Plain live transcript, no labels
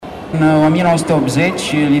În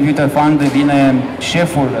 1980, Liviu Tofan devine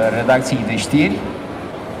șeful redacției de știri,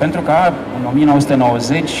 pentru ca în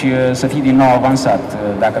 1990 să fie din nou avansat,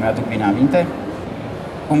 dacă mi-aduc bine aminte.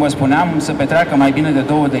 Cum vă spuneam, să petreacă mai bine de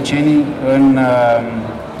 2 decenii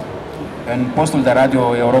în postul de radio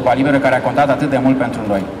Europa Liberă, care a contat atât de mult pentru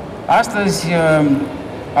noi. Astăzi,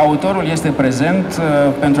 autorul este prezent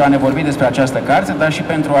pentru a ne vorbi despre această carte, dar și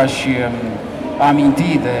pentru a-și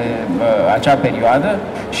aminti de acea perioadă.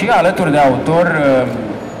 Și alături de autor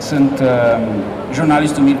sunt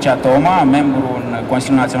jurnalistul Mircea Toma, membru în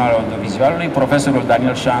Consiliul Național al Audiovizualului, profesorul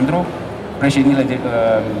Daniel Șandru, președintele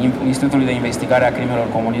Institutului de Investigare a Crimelor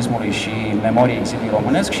Comunismului și Memoriei Exilului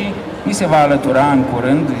Românesc, și mi se va alătura în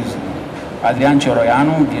curând Adrian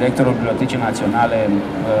Cioroianu, directorul Bibliotecii Naționale,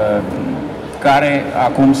 care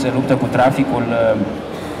acum se luptă cu traficul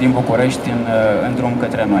din București în drum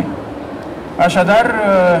către noi. Așadar,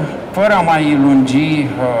 fără a mai lungi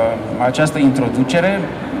această introducere,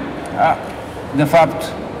 de fapt,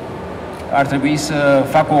 ar trebui să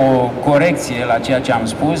fac o corecție la ceea ce am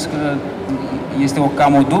spus, că este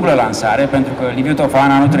cam o dublă lansare, pentru că Liviu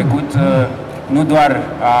Tofan anul trecut nu doar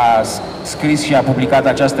a scris și a publicat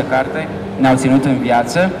această carte, Ne-au ținut în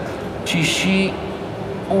viață, ci și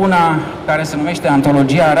una care se numește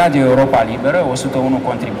Antologia Radio Europa Liberă, 101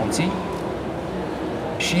 contribuții,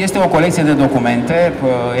 și este o colecție de documente,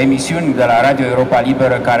 emisiuni de la Radio Europa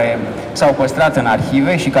Liberă care s-au păstrat în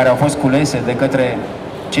arhive și care au fost culese de către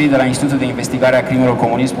cei de la Institutul de Investigare a Crimelor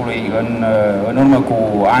Comunismului în urmă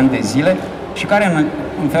cu ani de zile și care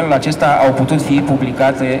în felul acesta au putut fi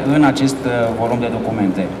publicate în acest volum de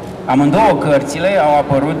documente. Amândouă cărțile au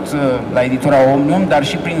apărut la editura Omnium, dar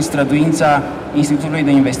și prin străduința Institutului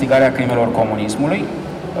de Investigare a Crimelor Comunismului,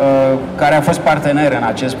 care a fost partener în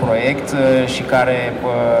acest proiect și care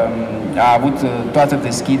a avut toată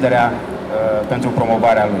deschiderea pentru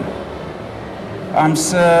promovarea lui. Am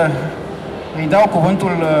să îi dau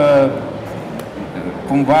cuvântul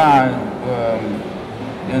cumva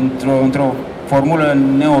într-o formulă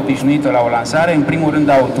neobișnuită la o lansare, în primul rând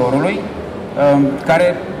autorului,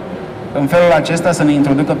 care în felul acesta să ne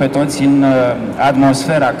introducă pe toți în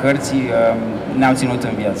atmosfera cărții Ne-au ținut în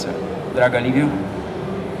viață. Dragă Liviu?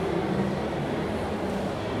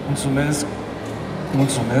 Mulțumesc.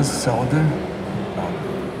 Mulțumesc. Se aude?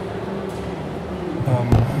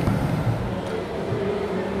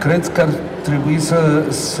 Cred că ar trebui să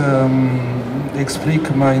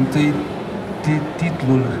explic mai întâi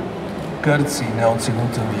titlul cărții Ne-au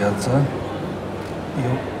ținut în viață.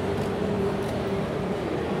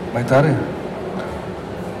 Mai tare?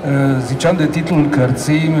 Ziceam de titlul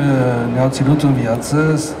cărții Ne-au ținut în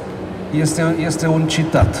viață. Este un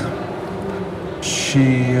citat. Și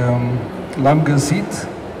l-am găsit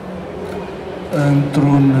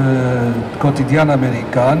într-un cotidian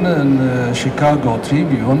american, în Chicago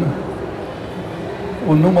Tribune,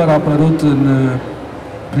 un număr apărut în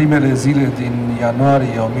primele zile din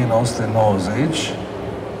ianuarie 1990,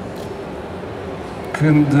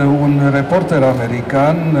 când un reporter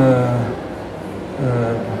american,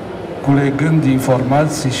 culegând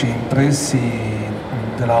informații și impresii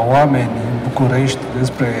de la oameni în București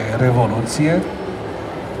despre Revoluție,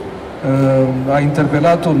 a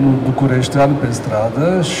interpelat un bucureștean pe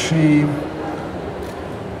stradă și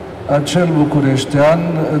acel bucureștean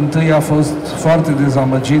întâi a fost foarte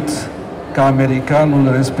dezamăgit că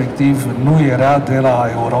americanul respectiv nu era de la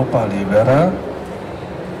Europa Liberă,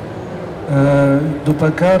 după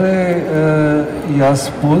care i-a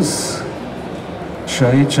spus, și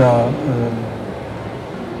aici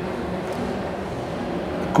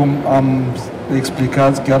cum am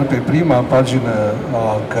explicat chiar pe prima pagină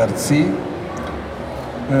a cărții,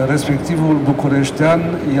 respectivul bucureștean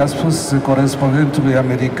i-a spus corespondentului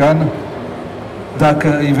american: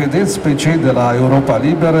 dacă îi vedeți pe cei de la Europa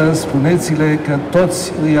Liberă, spuneți-le că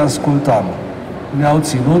toți îi ascultam. Ne-au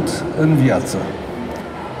ținut în viață.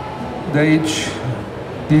 De aici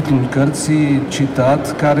titlul cărții,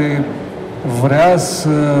 citat, care vrea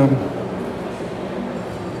să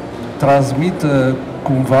transmită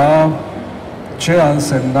cumva ce a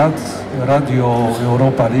însemnat Radio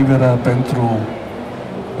Europa Liberă pentru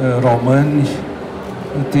români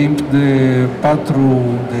timp de 4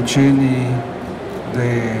 decenii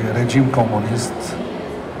de regim comunist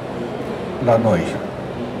la noi.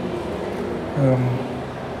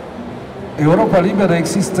 Europa Liberă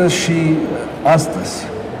există și astăzi,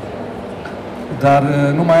 dar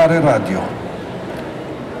nu mai are radio.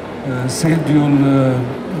 Sediul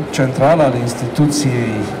central al instituției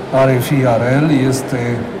RFI-RL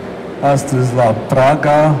este astăzi la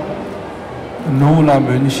Praga, nu la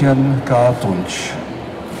München ca atunci.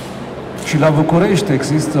 Și la București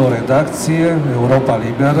există o redacție, Europa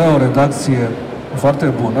Liberă, o redacție foarte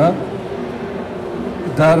bună,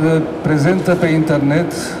 dar prezentă pe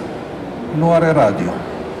internet nu are radio.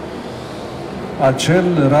 Acel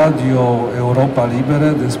radio Europa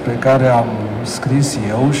Liberă despre care am scris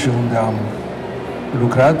eu și unde am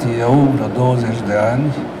lucrat eu vreo 20 de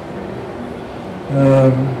ani,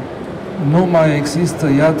 nu mai există,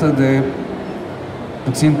 iată, de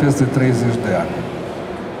puțin peste 30 de ani.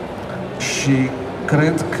 Și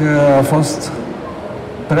cred că a fost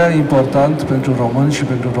prea important pentru români și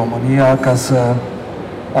pentru România ca să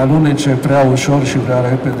alunece prea ușor și prea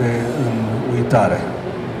repede în uitare.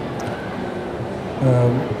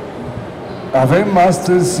 Avem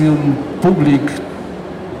astăzi un public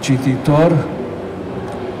cititor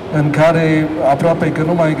în care aproape că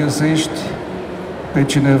nu mai găsești pe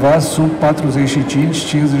cineva sub 45-50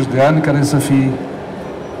 de ani care să fi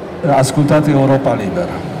ascultat Europa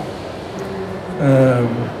Liberă.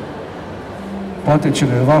 Poate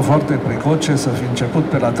cineva foarte precoce să fi început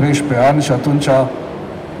pe la 13 ani și atunci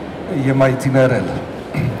e mai tinerel.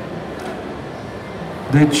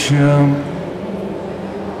 Deci,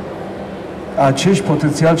 acești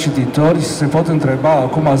potențiali cititori se pot întreba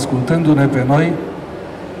acum, ascultându-ne pe noi,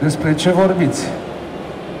 despre ce vorbiți.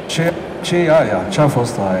 Ce e aia? Ce a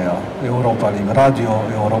fost aia? Europa Liberă, Radio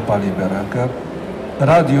Europa Liberă. Că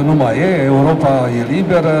radio nu mai e, Europa e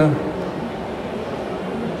liberă.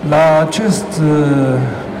 La acest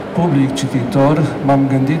public cititor m-am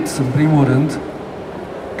gândit în primul rând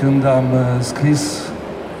când am scris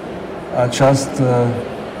această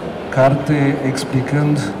carte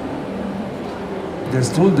explicând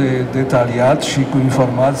destul de detaliat și cu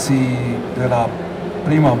informații de la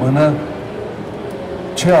prima mână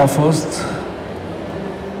ce a fost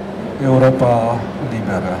Europa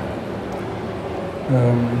Liberă.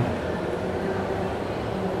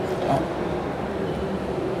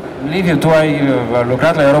 Liviu, tu ai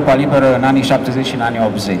lucrat la Europa Liberă în anii 70 și în anii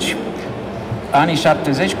 80. Anii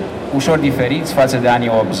 70 ușor diferiți față de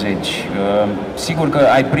anii 80. Sigur că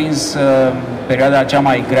ai prins perioada cea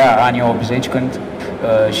mai grea, anii 80, când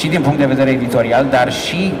și din punct de vedere editorial, dar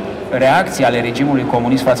și reacții ale regimului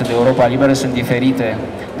comunist față de Europa Liberă sunt diferite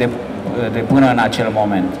de până în acel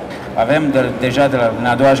moment. Avem deja în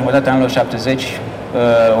a doua jumătate a anilor 70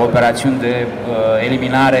 operațiuni de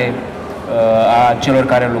eliminare a celor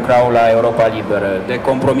care lucrau la Europa Liberă, de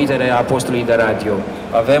compromitere a postului de radio.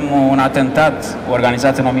 Avem un atentat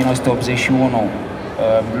organizat în 1981.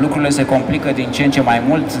 Lucrurile se complică din ce în ce mai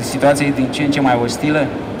mult, situația e din ce în ce mai ostilă.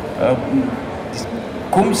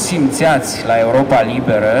 Cum simțeați la Europa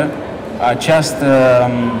Liberă această...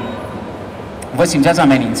 Vă simțeați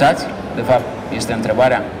amenințați? De fapt, este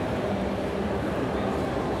întrebarea.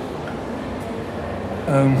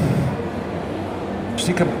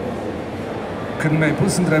 Știi că când mi-ai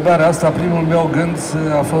pus întrebarea asta, primul meu gând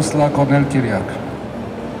a fost la Cornel Chiriac.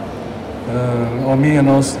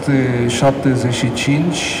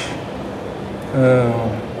 1975,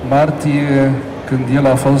 martie, când el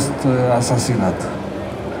a fost asasinat.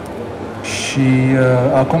 Și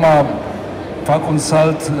acum fac un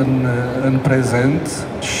salt în prezent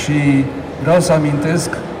și vreau să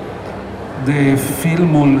amintesc de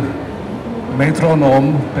filmul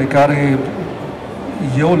Metronom pe care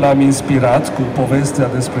eu l-am inspirat cu povestea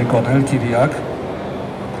despre Cornel Chiriac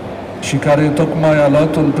și care tocmai a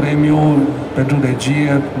luat un premiu pentru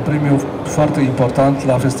regie, un premiu foarte important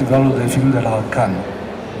la Festivalul de Film de la Cannes.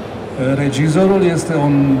 Regizorul este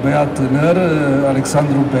un băiat tânăr,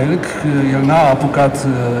 Alexandru Belc. El n-a apucat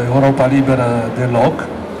Europa Liberă deloc.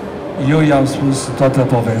 Eu i-am spus toată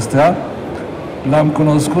povestea. L-am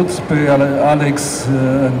cunoscut pe Alex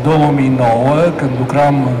în 2009, când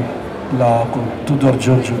lucram cu Tudor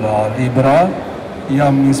Giorgiu la Libra.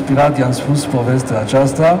 I-am inspirat, i-am spus povestea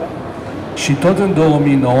aceasta. Și tot în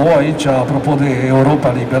 2009, aici, apropo de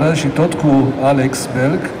Europa Liberă, și tot cu Alex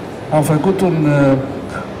Belc, am făcut un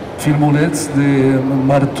filmuleț de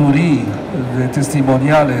mărturii, de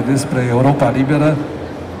testimoniale despre Europa Liberă,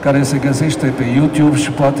 care se găsește pe YouTube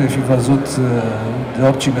și poate fi văzut de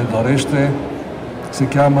oricine dorește. Se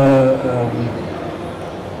cheamă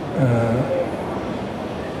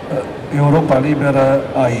Europa Liberă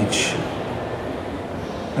aici.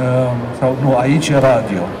 Sau nu, Aici e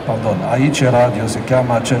radio, pardon, Aici e radio se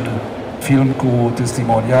cheamă acel film cu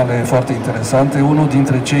testimoniale foarte interesante. Unul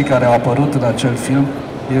dintre cei care au apărut în acel film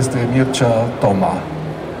este Mircea Toma,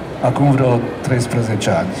 acum vreo 13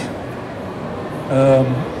 ani.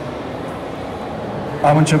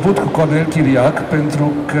 Am început cu Cornel Chiriac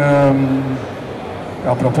pentru că,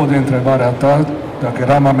 apropo de întrebarea ta, dacă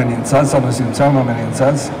eram amenințați sau ne simțeam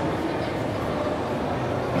amenințați,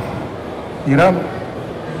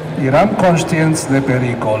 Eram conștienți de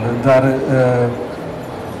pericol, dar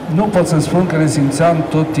nu pot să spun că ne simțeam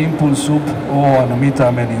tot timpul sub o anumită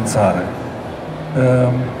amenințare.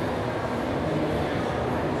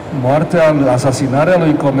 Asasinarea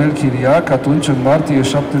lui Cornel Chiriac, atunci, în martie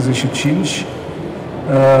 75,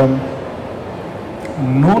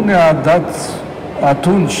 nu ne-a dat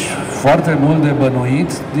atunci foarte mult de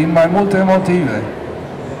bănuit din mai multe motive.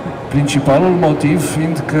 Principalul motiv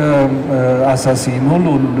fiind că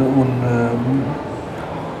asasinul,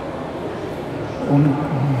 un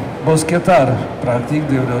boschetar, practic,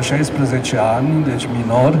 de vreo 16 ani, deci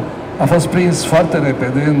minor, a fost prins foarte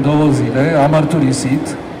repede, în 2 zile, a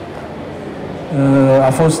mărturisit, a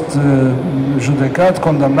fost judecat,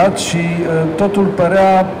 condamnat și totul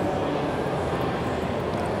părea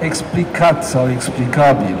explicat sau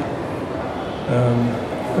explicabil.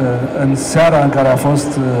 În seara în care a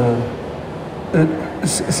fost...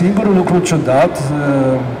 Singurul lucru ciudat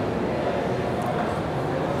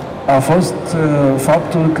a fost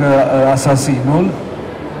faptul că asasinul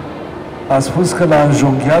a spus că l-a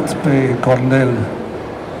înjunghiat pe Cornel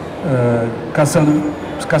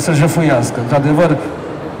ca să-l jefuiască. Într-adevăr,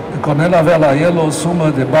 Cornel avea la el o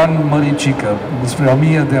sumă de bani măricică, despre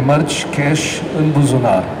 1000 de mărci cash în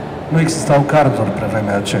buzunar. Nu existau carduri pe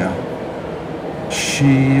vremea aceea. Și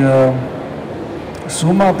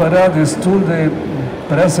suma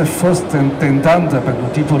părea să fost tentantă pentru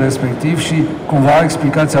tipul respectiv și cumva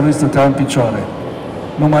explicația lui stătea în picioare.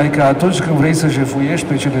 Numai că atunci când vrei să jefuiești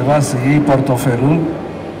pe cineva, să iei portofelul,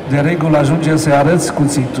 de regulă ajunge să-i arăți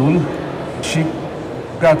cuțitul și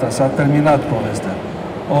gata, s-a terminat povestea.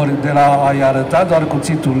 Ori de la a-i arăta doar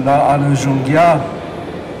cuțitul, la a-l înjunghia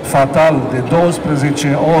fatal de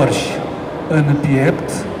 12 ori în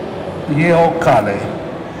piept, e o cale.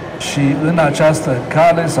 Și în această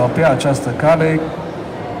cale, sau pe această cale,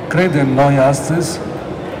 credem noi astăzi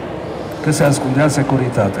că se ascundea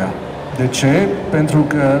securitatea. De ce? Pentru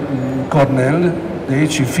că Cornel, de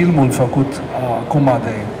aici și filmul făcut acum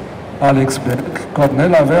de Alex Berg,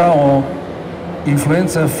 Cornel avea o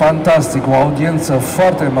influență fantastică, o audiență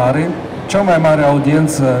foarte mare, cea mai mare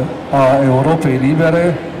audiență a Europei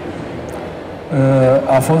Libere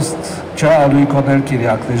a fost cea a lui Cornel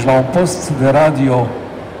Chiriac. Deci la un post de radio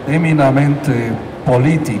eminamente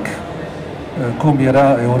politic, cum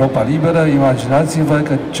era Europa Liberă, imaginați-vă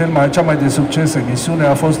că cea mai de succes emisiune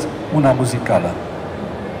a fost una muzicală.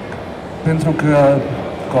 Pentru că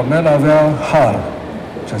Cornel avea har,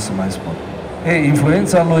 ce să mai spun.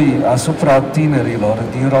 Influența lui asupra tinerilor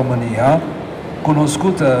din România,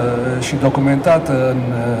 cunoscută și documentată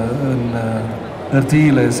în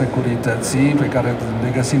hârtiile securității pe care le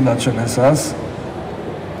găsim la CNSAS,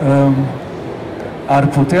 ar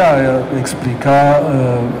putea explica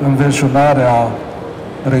înverșunarea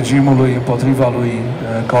regimului împotriva lui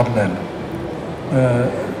Cornel.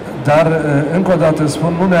 Dar, încă o dată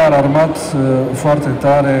spun, nu ne-a alarmat foarte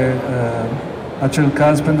tare acel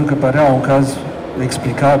caz, pentru că părea un caz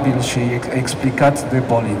explicabil și explicat de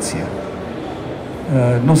poliție.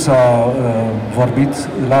 Nu s-a vorbit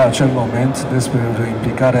la acel moment despre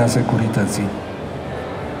implicarea securității.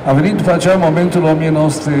 A venit după aceea momentul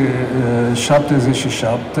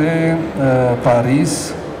 1977,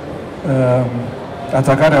 Paris,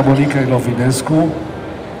 atacarea Monicăi Lovinescu,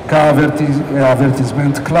 ca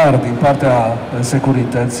avertisment clar din partea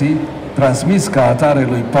securității, transmis ca atare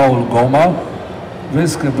lui Paul Goma,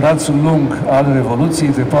 vezi că brațul lung al Revoluției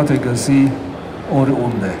te poate găsi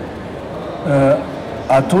oriunde.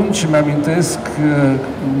 Atunci mi-amintesc că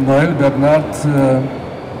Noel Bernard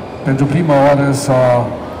pentru prima oară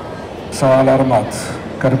s-a alarmat,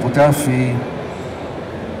 care putea fi...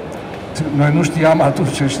 Noi nu știam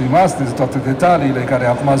atunci ce știm astăzi, toate detaliile care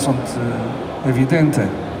acum sunt evidente.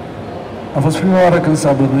 A fost prima oară când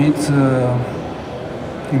s-a bănuit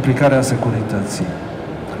implicarea securității.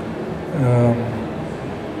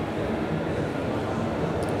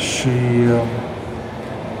 Și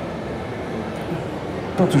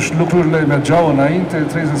totuși lucrurile mergeau înainte.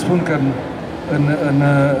 Trebuie să spun că în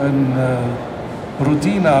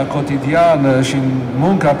rutina cotidiană și în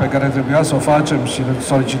munca pe care trebuia să o facem și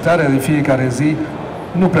solicitarea de fiecare zi,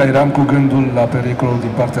 nu prea eram cu gândul la pericolul din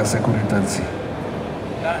partea securității.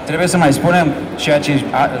 Trebuie să mai spunem ceea ce,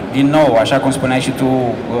 din nou, așa cum spuneai și tu,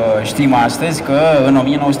 știm astăzi, că în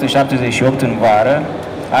 1978, în vară,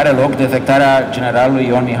 are loc defectarea generalului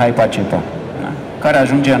Ion Mihai Pacepa, care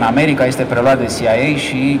ajunge în America, este preluat de CIA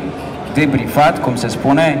și debriefat, cum se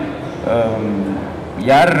spune,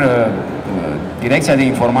 iar Direcția de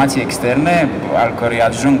Informații Externe, al cărui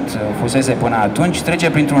adjunct fusese până atunci, trece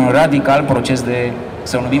printr-un radical proces de,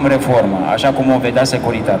 să numim, reformă, așa cum o vedea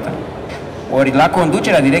securitatea. Ori la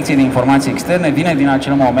conducerea Direcției de Informații Externe vine din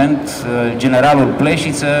acel moment generalul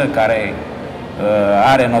Pleșiță, care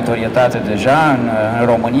are notorietate deja în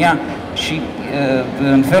România și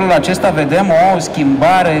în felul acesta vedem o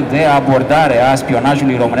schimbare de abordare a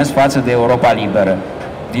spionajului românesc față de Europa Liberă.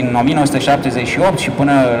 Din 1978 și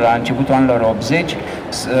până la începutul anilor 80,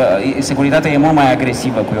 securitatea e mult mai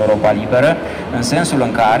agresivă cu Europa Liberă, în sensul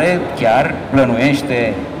în care chiar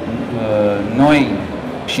plănuiește noi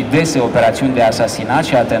și dese operațiuni de asasinat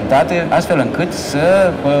și atentate, astfel încât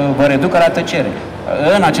să vă reducă la tăcere.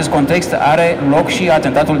 În acest context are loc și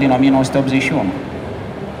atentatul din 1981.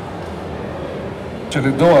 Cele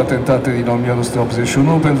două atentate din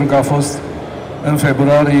 1981, pentru că a fost în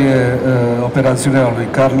februarie operațiunea lui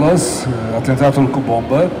Carlos, atentatul cu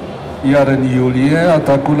bombă, iar în iulie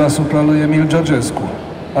atacul asupra lui Emil Georgescu,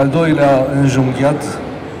 al doilea înjunghiat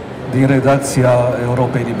din redacția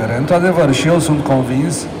Europei Libere. Într-adevăr, și eu sunt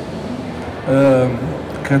convins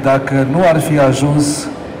că dacă nu ar fi ajuns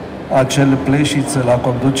acel Pleșiță la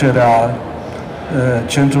conducerea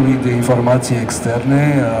Centrului de Informații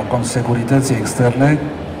Externe, a Securității Externe,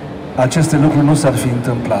 aceste lucruri nu s-ar fi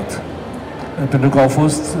întâmplat. Pentru că au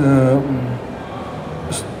fost,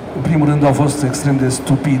 în primul rând, au fost extrem de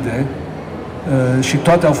stupide și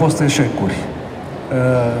toate au fost eșecuri.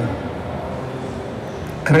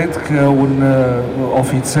 Cred că un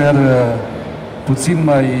ofițer puțin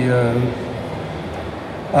mai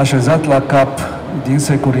așezat la cap din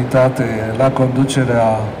securitate, la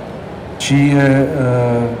conducerea CIE,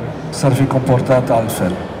 s-ar fi comportat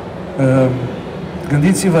altfel.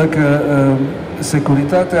 Gândiți-vă că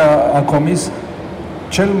securitatea a comis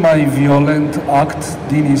cel mai violent act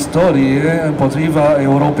din istorie împotriva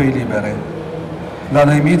Europei Libere. L-a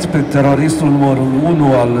numit pe teroristul numărul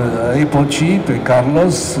 1 al epocii, pe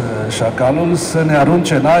Carlos, șacalul, să ne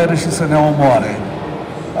arunce în aer și să ne omoare.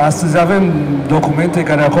 Astăzi avem documente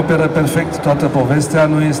care acoperă perfect toată povestea,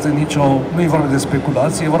 nu e vorba de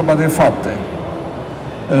speculație, e vorba de fapte.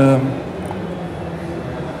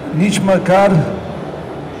 Nici măcar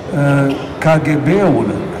KGB-ul,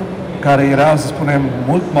 care era, să spunem,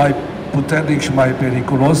 mult mai puternic și mai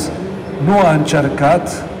periculos, nu a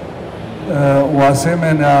încercat o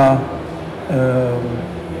asemenea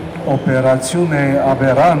operațiune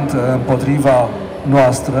aberantă împotriva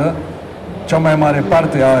noastră. Cea mai mare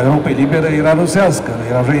parte a Europei Libere era rusească,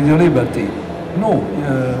 era Radio Liberty. Nu,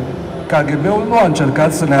 KGB-ul nu a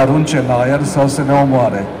încercat să ne arunce în aer sau să ne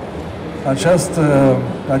omoare.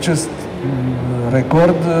 Acest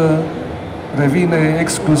record revine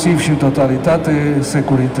exclusiv și în totalitate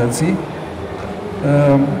securității.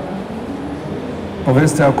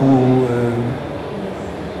 Povestea cu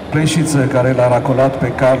Pleșiță, care l-a racolat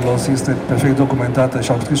pe Carlos, este perfect documentată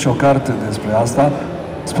și am scris și o carte despre asta,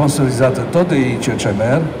 sponsorizată tot de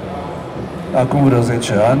ICCMR, acum vreo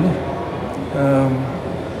 10 ani,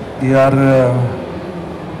 iar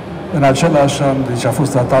în același an, deci a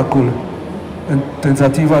fost atacul în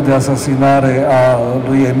tentativa de asasinare a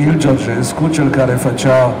lui Emil Georgescu, cel care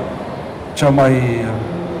făcea cea mai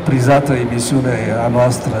prizată emisiune a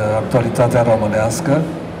noastră, Actualitatea Românească,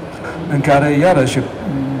 în care, iarăși,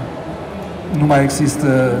 nu mai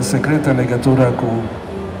există secrete în legătură cu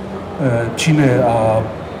cine a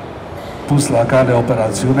pus la cale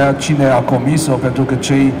operațiunea, cine a comis-o, pentru că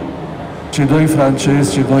cei doi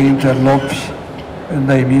francezi, cei doi interlopi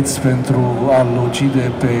înăimiți pentru a-l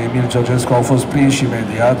ucide pe Emil Georgescu au fost prinși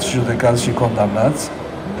imediat, judecați și condamnați.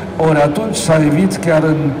 Ori atunci s-a evit chiar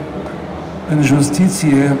în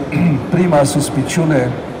justiție prima suspiciune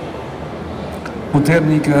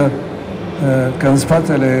puternică că în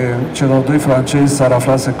spatele celor doi francezi s-ar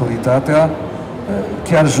afla securitatea.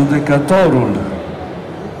 Chiar judecătorul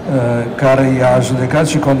care i-a judecat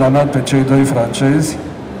și condamnat pe cei doi francezi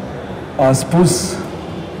a spus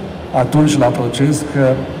atunci la proces că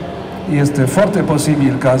este foarte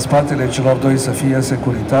posibil ca în spatele celor doi să fie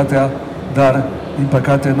securitatea, dar, din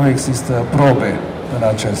păcate, nu există probe în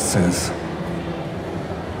acest sens.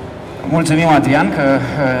 Mulțumim, Adrian, că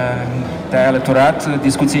te-ai alăturat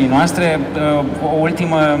discuției noastre. O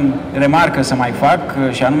ultimă remarcă să mai fac,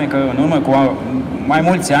 și anume că în urmă cu mai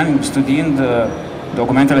mulți ani, studiind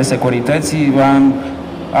documentele securității,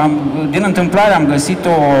 din întâmplare am găsit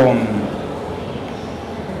o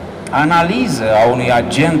analiză a unui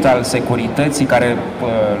agent al securității care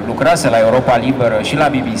lucrase la Europa Liberă și la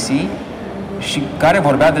BBC și care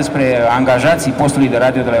vorbea despre angajații postului de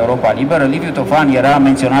radio de la Europa Liberă. Liviu Tofan era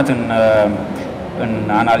menționat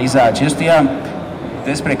în analiza acestuia,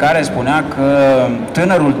 despre care spunea că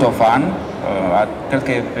tânărul Tofan, cred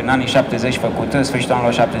că în anii 70 făcută, sfârșitul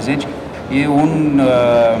anilor 70, e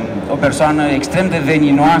o persoană extrem de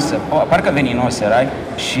veninoasă, parcă veninos era,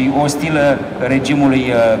 și ostilă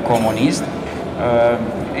regimului comunist.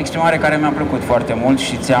 Exprimare care mi-a plăcut foarte mult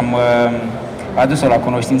și ți-am adus-o la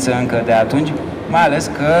cunoștință încă de atunci, mai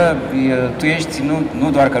ales că tu ești, nu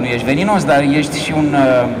doar că nu ești veninos, dar ești și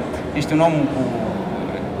ești un om cu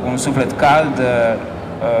un suflet cald,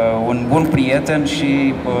 un bun prieten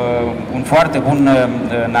și un foarte bun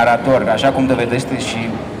narator, așa cum dovedește și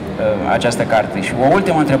această carte. Și o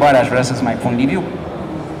ultimă întrebare aș vrea să-ți mai pun, Liviu,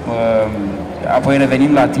 apoi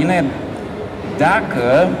revenim la tine.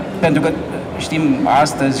 Dacă, pentru că știm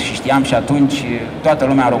astăzi și știam și atunci, toată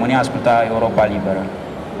lumea în România asculta Europa Liberă,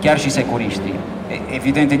 chiar și securiștii.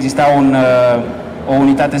 Evident, exista o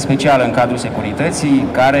unitate specială în cadrul securității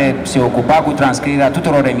care se ocupa cu transcrierea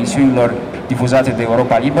tuturor emisiunilor difuzate de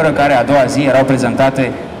Europa Liberă, care a doua zi erau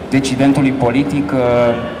prezentate decidentului politic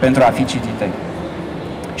pentru a fi citite.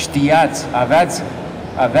 Știați,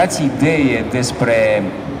 aveați idee despre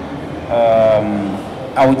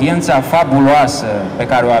audiența fabuloasă pe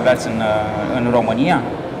care o aveați în România?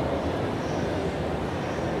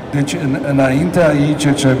 Deci, înaintea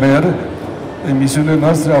ICCMR, emisiunile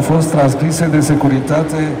noastre au fost transcrise de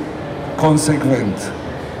securitate consecvent.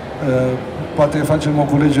 Poate facem o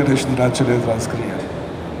culegere și din acele transcrieri.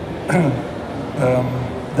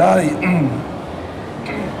 Da,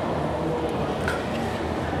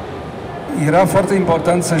 era foarte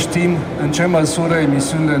important să știm în ce măsură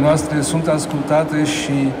emisiunile noastre sunt ascultate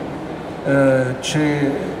și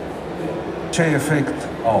ce efect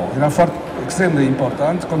au. Era foarte extrem de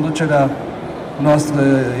important. Conducerea noastră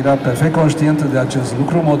era perfect conștientă de acest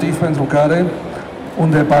lucru, motiv pentru care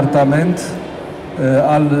un departament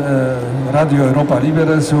al Radio Europa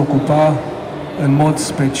Liberă se ocupa în mod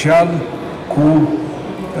special cu,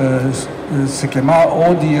 se chema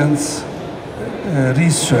Audience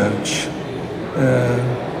Research.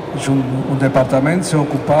 Și un departament se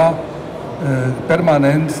ocupa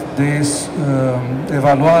permanent de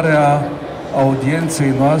evaluarea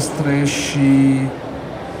audienței noastre și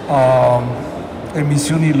a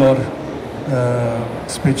emisiunilor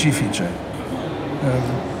specifice.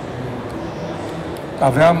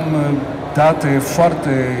 Aveam date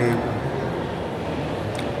foarte,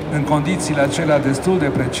 în condițiile acelea destul de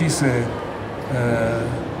precise,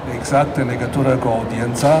 exacte în legătură cu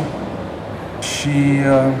audiența și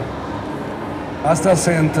asta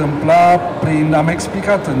se întâmpla prin, am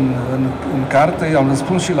explicat în carte, am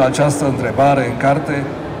răspuns și la această întrebare în carte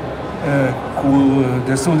cu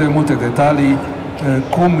destul de multe detalii,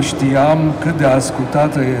 cum știam cât de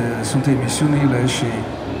ascultate sunt emisiunile și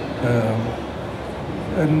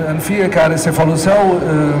în fiecare se foloseau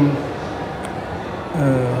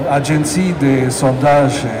agenții de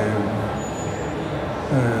sondaje,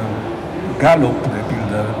 Gallup, de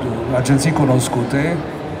pildă, agenții cunoscute,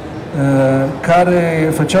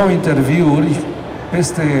 care făceau interviuri,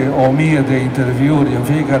 peste 1000 de interviuri în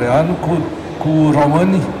fiecare an, cu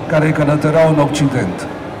români care călătoreau în Occident.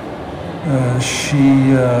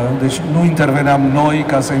 Deci nu interveneam noi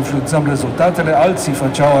ca să influențăm rezultatele, alții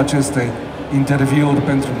făceau aceste interviuri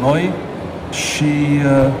pentru noi și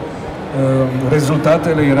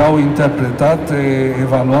rezultatele erau interpretate,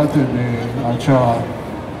 evaluate de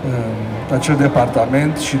acel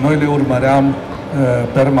departament și noi le urmăream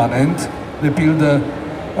permanent. De pildă,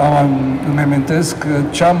 îmi amintesc că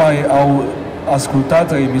cea mai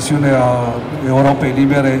ascultată emisiune a Europei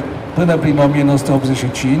Libere până prin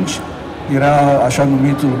 1985 era așa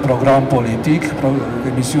numitul program politic,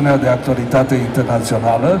 emisiunea de actualitate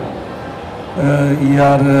internațională,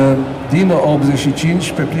 iar din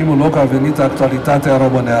 85 pe primul loc a venit actualitatea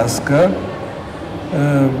românească,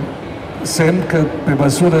 semn că pe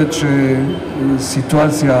măsură ce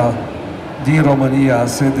situația din România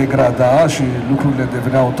se degrada și lucrurile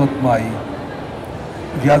deveneau tot mai,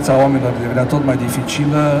 viața oamenilor devenea tot mai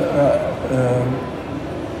dificilă,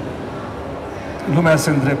 lumea se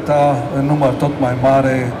îndrepta în număr tot mai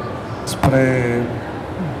mare spre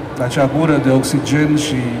acea gură de oxigen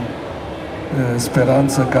și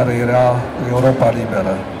speranță care era Europa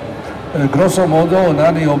Liberă. Grosomodo, în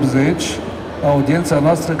anii 80, audiența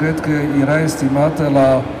noastră cred că era estimată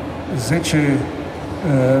la 10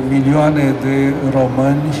 milioane de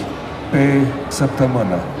români pe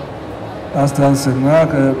săptămână. Asta însemna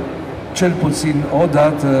că cel puțin o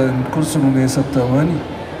dată în cursul unei săptămâni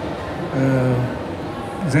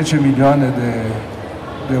 10 milioane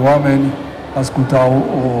de oameni ascultau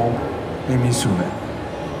o emisiune.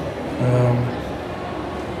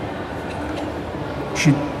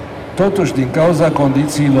 Și totuși, din cauza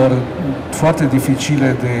condițiilor foarte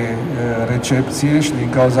dificile de recepție și din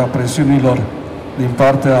cauza presiunilor din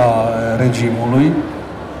partea regimului.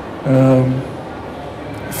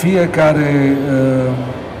 Fiecare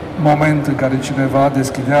moment în care cineva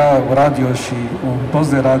deschidea radio și un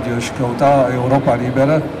post de radio și căuta Europa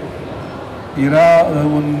Liberă, era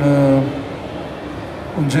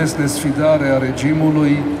un gest de sfidare a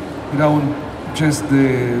regimului, era un gest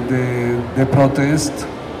de protest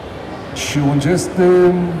și un gest de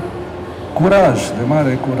curaj, de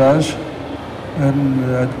mare curaj,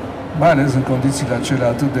 mai ales în condițiile acelea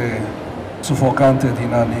atât de sufocante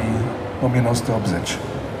din anii 1980.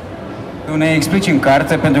 Ne explici în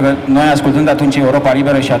carte, pentru că noi ascultând atunci Europa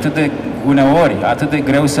Liberă și atât de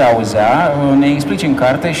greu se auzea, ne explici în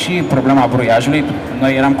carte și problema bruiajului.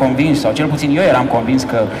 Noi eram convins, sau cel puțin eu eram convins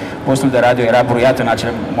că postul de radio era bruiat în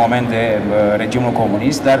acel moment de regimul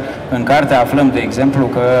comunist, dar în carte aflăm, de exemplu,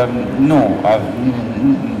 că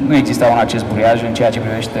nu exista un acest bruiaj în ceea ce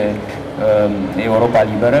privește Europa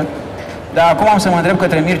Liberă. Dar acum am să mă întreb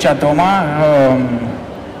către Mircea Toma,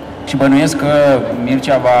 și bănuiesc că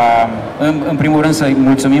Mircea va, în primul rând, să-i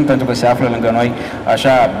mulțumim pentru că se află lângă noi,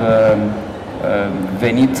 așa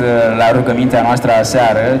venit la rugămintea noastră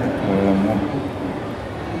aseară.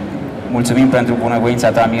 Mulțumim pentru bunăvoința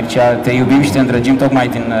ta, Mircea, te iubim și te îndrăgim tocmai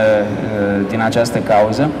din această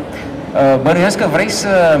cauză. Bănuiesc că vrei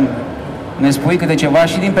să ne spui câte ceva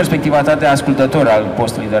și din perspectiva ta de ascultător al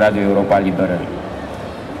postului de radio Europa Liberă.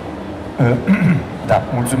 Da,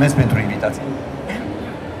 mulțumesc pentru invitație.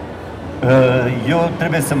 Eu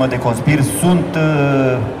trebuie să mă deconspir, sunt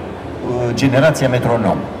generația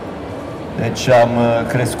Metronom. Deci am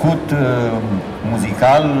crescut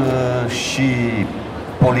muzical și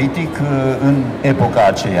politic în epoca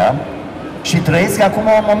aceea și trăiesc acum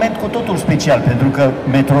un moment cu totul special, pentru că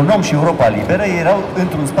Metronom și Europa Liberă erau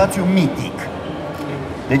într-un spațiu mitic.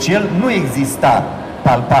 Deci el nu exista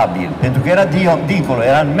palpabil, pentru că era dincolo,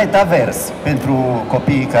 era în metavers pentru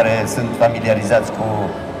copiii care sunt familiarizați cu...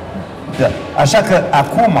 Da. Așa că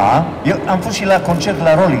acum, eu am fost și la concert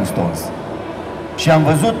la Rolling Stones și am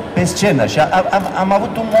văzut pe scenă și am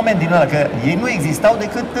avut un moment din ăla, că ei nu existau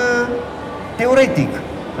decât teoretic,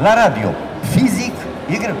 la radio. Fizic,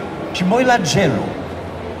 e greu. Și mă uit la gelul.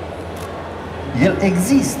 El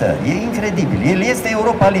există, e incredibil. El este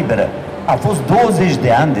Europa Liberă. A fost 20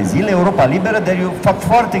 de ani de zile Europa Liberă, dar eu fac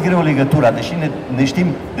foarte greu legătura, deși ne știm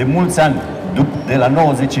de mulți ani, de la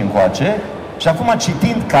 90 încoace, și acum,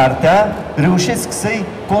 citind cartea, reușesc să-i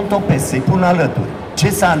contopesc, să-i pun alături. Ce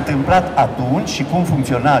s-a întâmplat atunci și cum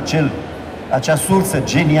funcționa acea sursă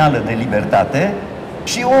genială de libertate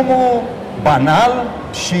și omul banal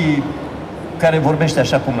și care vorbește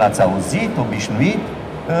așa cum l-ați auzit, obișnuit,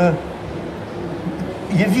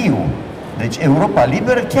 e viu. Deci Europa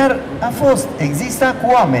Liberă chiar a fost, exista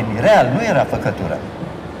cu oameni, real, nu era făcătură.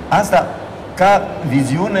 Asta ca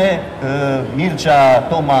viziune, Mircea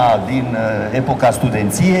Toma din epoca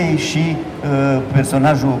studenției și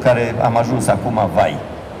personajul care am ajuns acum, vai.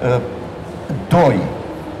 2.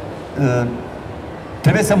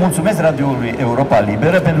 Trebuie să mulțumesc radioului Europa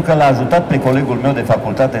Liberă pentru că l-a ajutat pe colegul meu de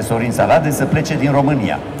facultate, Sorin Salade, să plece din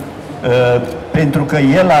România. Pentru că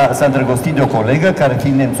el s-a îndrăgostit de o colegă care,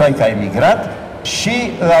 fiind nemțoaică, a emigrat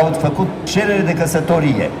și au făcut cerere de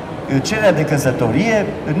căsătorie. Cererea de căsătorie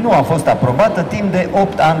nu a fost aprobată timp de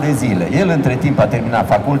 8 ani de zile. El între timp a terminat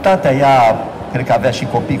facultatea, ea cred că avea și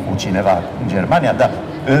copii cu cineva în Germania, dar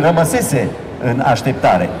rămăsese în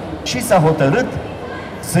așteptare. Și s-a hotărât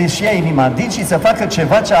să-și ia inima în din și să facă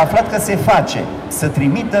ceva ce a aflat că se face. Să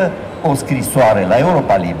trimită o scrisoare la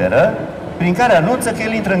Europa Liberă prin care anunță că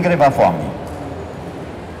el intră în greva foamei.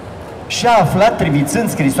 Și a aflat, trimițând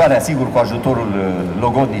scrisoarea, sigur cu ajutorul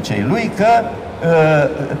logodnicei lui, că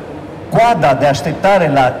coada de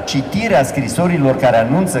așteptare la citirea scrisorilor care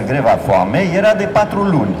anunță greva foamei era de 4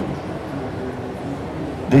 luni.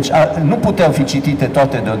 Deci nu puteau fi citite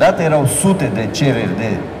toate deodată, erau sute de cereri de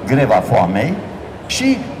greva foamei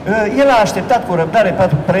și el a așteptat cu răbdare,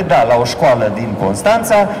 preda la o școală din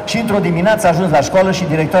Constanța și într-o dimineață a ajuns la școală și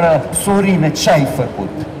directoarea: Sorine, ce-ai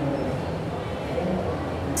făcut?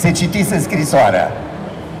 Se citise scrisoarea.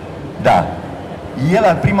 Da. El,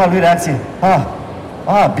 în prima lui reacție: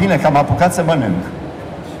 bine că am apucat să mănânc.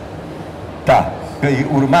 Da, că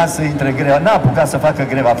urma să intre greva, n-a apucat să facă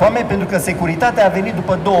greva foamei pentru că securitatea a venit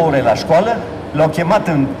după 2 ore la școală, l-au chemat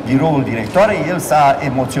în biroul directoarei, el s-a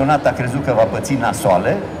emoționat, a crezut că va păți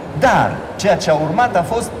nasoale, dar ceea ce a urmat a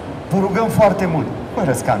fost: vă rugăm foarte mult,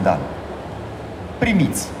 fără scandal,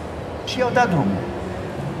 primiți. Și i-au dat drumul.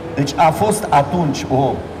 Deci a fost atunci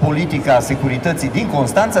o politică a securității din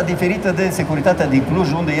Constanța diferită de securitatea din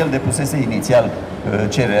Cluj, unde el depusese inițial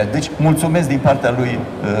cererea. Deci mulțumesc din partea lui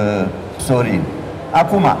Sorin.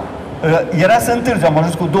 Acum, Era să întârziu, am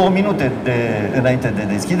ajuns cu 2 minute înainte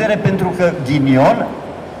de deschidere, pentru că, ghinion,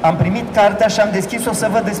 am primit cartea și am deschis-o să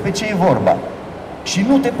văd despre ce e vorba. Și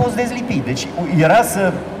nu te poți dezlipi. Deci era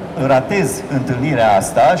să ratez întâlnirea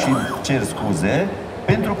asta și cer scuze,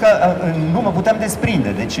 pentru că nu mă puteam desprinde.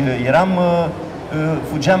 Deci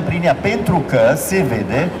fugeam prin ea, pentru că se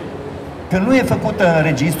vede că nu e făcută în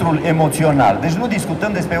registrul emoțional. Deci nu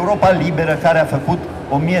discutăm despre Europa Liberă, care a făcut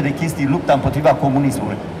 1000 de chestii, lupta împotriva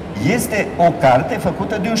comunismului. Este o carte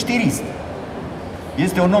făcută de un știrist.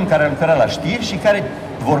 Este un om care a lucrat la știri și care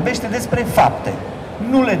vorbește despre fapte.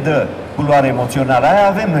 Nu le dă culoare emoțională, aia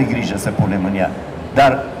avem noi grijă să punem în ea.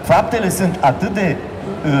 Dar faptele sunt atât de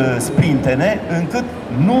sprintene încât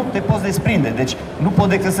nu te poți desprinde. Deci nu pot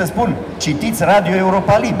decât să spun, citiți Radio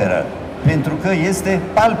Europa Liberă, pentru că este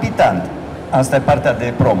palpitant. Asta e partea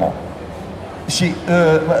de promo. Și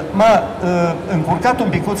m-a încurcat un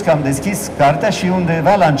picuț că am deschis cartea și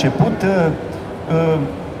undeva la început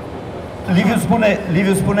Liviu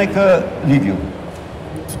spune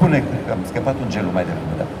că am scăpat un gelul mai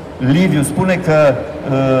devreme, da. Liviu spune că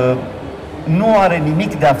nu are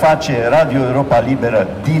nimic de a face Radio Europa Liberă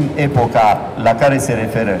din epoca la care se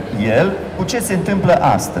referă el cu ce se întâmplă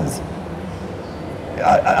astăzi.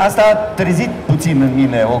 Asta a trezit puțin în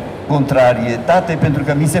mine o contrarietate, pentru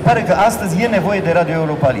că mi se pare că astăzi e nevoie de Radio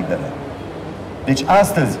Europa Liberă. Deci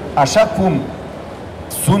astăzi, așa cum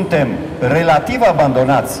suntem relativ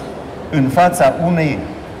abandonați în fața unei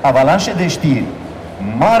avalanșe de știri,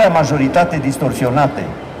 marea majoritate distorsionate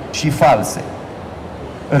și false,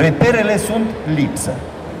 reperele sunt lipsă.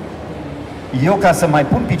 Eu, ca să mai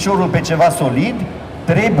pun piciorul pe ceva solid,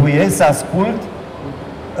 trebuie să ascult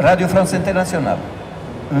Radio France Internațional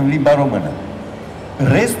în limba română.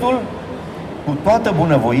 Restul, cu toată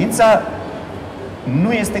bunăvoința,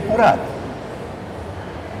 nu este curat.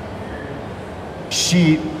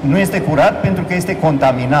 Și nu este curat pentru că este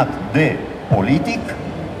contaminat de politic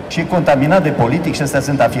și e contaminat de politic, și astea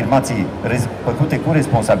sunt afirmații făcute cu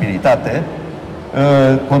responsabilitate,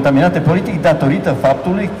 contaminate politic datorită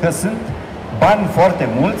faptului că sunt bani foarte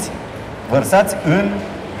mulți vărsați în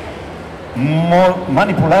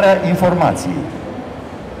manipularea informației.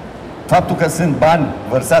 Faptul că sunt bani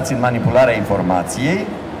vărsați în manipularea informației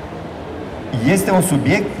este un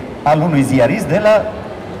subiect al unui ziarist de la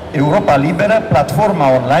Europa Liberă, platforma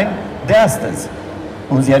online de astăzi.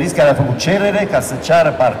 Un ziarist care a făcut cerere ca să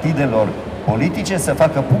ceară partidelor politice să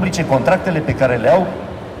facă publice contractele pe care le au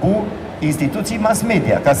cu instituții mass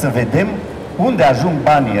media, ca să vedem unde ajung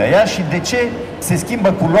banii ăia și de ce se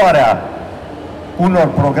schimbă culoarea unor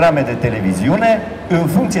programe de televiziune în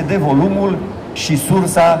funcție de volumul și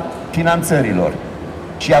sursa finanțărilor.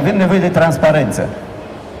 Și avem nevoie de transparență.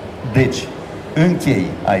 Deci, închei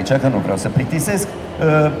aici, că nu vreau să plictisesc,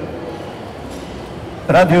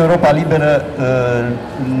 Radio Europa Liberă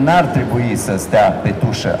n-ar trebui să stea pe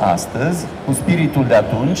tușă astăzi, cu spiritul de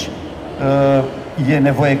atunci. E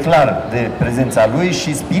nevoie clar de prezența lui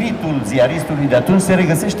și spiritul ziaristului de atunci se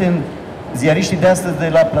regăsește în ziariștii de astăzi de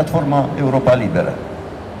la platforma Europa Liberă.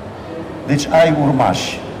 Deci ai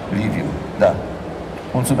urmași, Liviu. Da.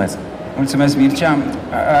 Mulțumesc. Mulțumesc, Mircea.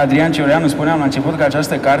 Adrian Cioroianu spunea la început că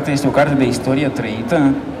această carte este o carte de istorie trăită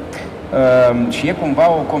și e cumva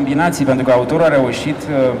o combinație, pentru că autorul a reușit,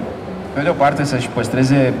 pe de o parte, să-și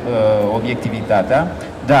păstreze obiectivitatea,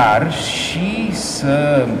 dar și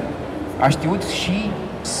a știut și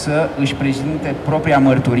să își prezinte propria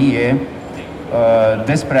mărturie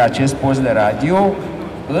despre acest post de radio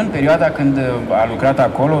în perioada când a lucrat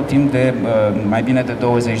acolo timp de mai bine de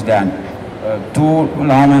 20 de ani. Tu,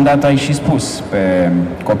 la un moment dat, ai și spus pe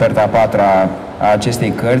coperta 4-a a acestei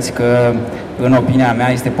cărți că, în opinia mea,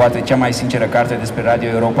 este poate cea mai sinceră carte despre Radio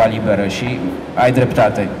Europa Liberă și ai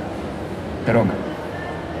dreptate. Te rog.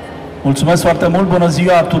 Mulțumesc foarte mult, bună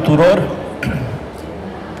ziua tuturor!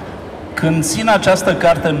 Când țin această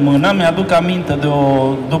carte în mână, mi-aduc aminte de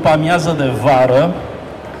o după-amiază de vară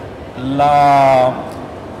la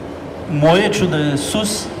Moieciul de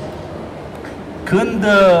Sus, când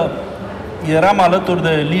eram alături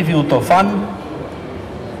de Liviu Tofan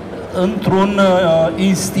într-un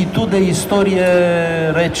institut de istorie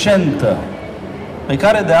recentă, pe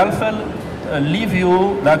care, de altfel,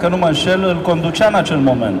 Liviu, dacă nu mă înșel, îl conducea în acel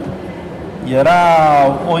moment. Era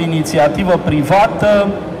o inițiativă privată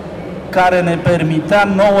care ne permitea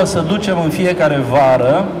nouă să ducem în fiecare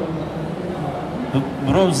vară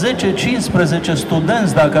vreo 10-15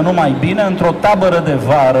 studenți, dacă nu mai bine, într-o tabără de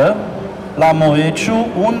vară la Moieciu,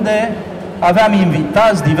 unde aveam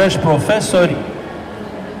invitați diversi profesori.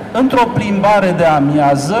 Într-o plimbare de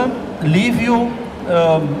amiază, Liviu,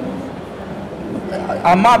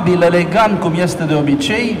 amabil, elegant, cum este de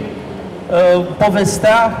obicei,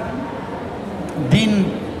 povestea din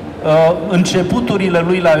începuturile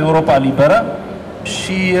lui la Europa Liberă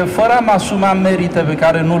și fără a-mi asuma merite pe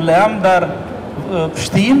care nu le am, dar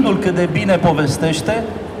știindu-l cât de bine povestește,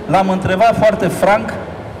 l-am întrebat foarte franc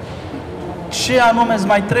ce anume îți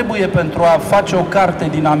mai trebuie pentru a face o carte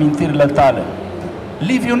din amintirile tale.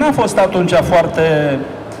 Liviu n-a fost atunci foarte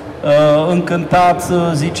încântat,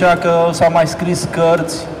 zicea că s-au mai scris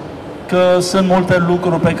cărți, că sunt multe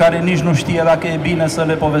lucruri pe care nici nu știe dacă e bine să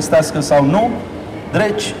le povestească sau nu.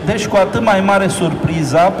 Deci cu atât mai mare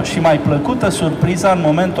surpriza și mai plăcută surpriza în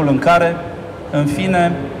momentul în care, în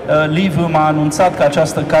fine, Liviu m-a anunțat că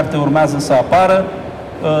această carte urmează să apară.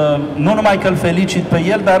 Nu numai că îl felicit pe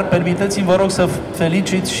el, dar permiteți-mi, vă rog, să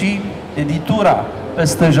felicit și editura, pe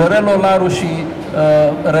Stejărel Olaru și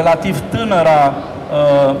relativ tânăra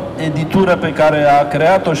editură pe care a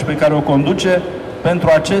creat-o și pe care o conduce pentru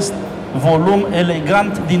acest volum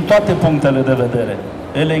elegant din toate punctele de vedere.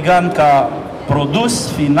 Elegant ca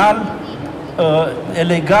produs final,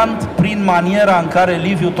 elegant prin maniera în care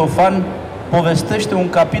Liviu Tofan povestește un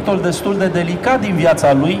capitol destul de delicat din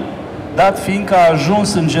viața lui, dat fiindcă a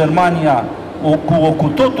ajuns în Germania cu o cu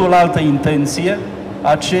totul altă intenție,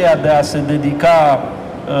 aceea de a se dedica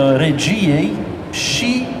regiei,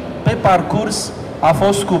 și pe parcurs a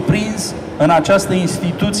fost cuprins în această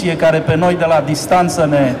instituție care pe noi de la distanță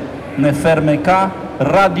ne fermeca,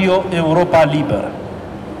 Radio Europa Liberă.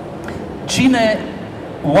 Cine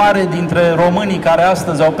oare dintre românii care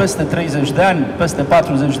astăzi au peste 30 de ani, peste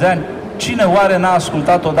 40 de ani, cine oare n-a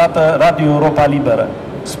ascultat odată Radio Europa Liberă?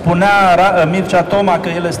 Spunea Mircea Toma că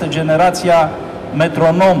el este generația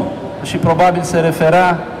Metronom și probabil se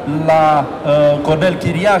referea la Cornel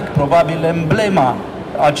Chiriac, probabil emblema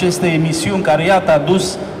acestei emisiuni, care iată a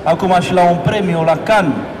dus acum și la un premiu la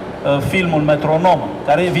Cannes, filmul Metronom,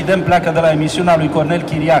 care evident pleacă de la emisiunea lui Cornel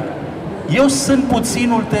Chiriac. Eu sunt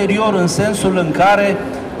puțin ulterior în sensul în care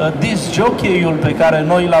disc jockey-ul pe care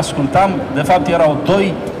noi îl ascultam, de fapt erau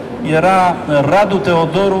doi, era Radu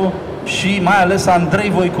Teodoru și mai ales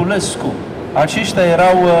Andrei Voiculescu. Aceștia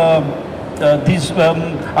erau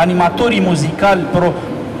animatorii muzicali,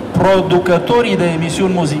 producătorii de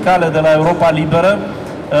emisiuni muzicale de la Europa Liberă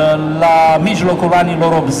la mijlocul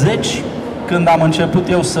anilor 80, când am început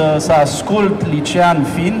eu să ascult, licean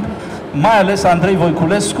fiind, mai ales Andrei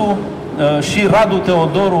Voiculescu și Radu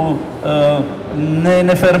Teodoru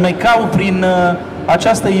ne fermecau prin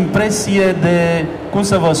această impresie de, cum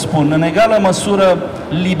să vă spun, în egală măsură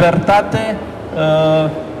libertate,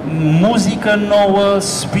 muzică nouă,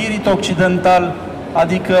 spirit occidental,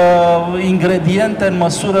 adică ingrediente în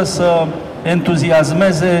măsură să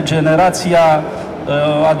entuziasmeze generația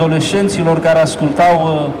adolescenților care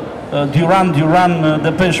ascultau Duran Duran,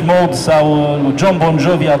 Depeche Mode sau John Bon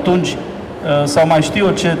Jovi atunci, sau mai știu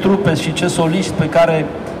eu ce trupe și ce soliști pe care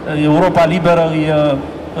Europa Liberă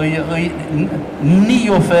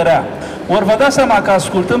ni oferea. Ori vă dați seama că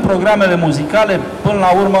ascultând programele muzicale, până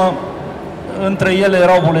la urmă, între ele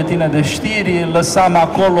erau buletine de știri, lăsam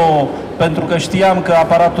acolo, pentru că știam că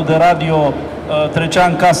aparatul de radio trecea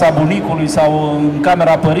în casa bunicului sau în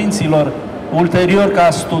camera părinților. Ulterior, ca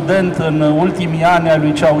student, în ultimii ani ai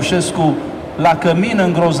lui Ceaușescu, la Cămin,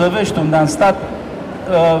 în Grozăvești, unde am stat,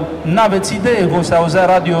 n-aveți idee cum se auzea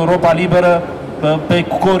Radio Europa Liberă, pe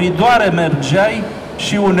coridoare mergeai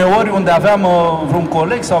și uneori unde aveam vreun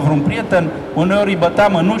coleg sau vreun prieten, uneori îi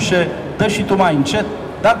băteam în ușe, dă și tu mai încet,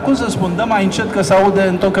 dar cum să spun, dă mai încet că se aude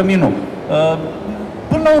în tot Căminul.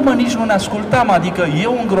 Până la urmă nici nu ne ascultam, adică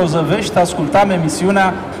eu în Grozăvești ascultam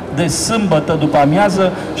emisiunea de sâmbătă după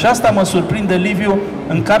amiază și asta mă surprinde, Liviu,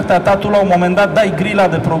 în cartea ta tu la un moment dat dai grila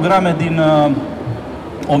de programe din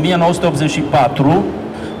 1984,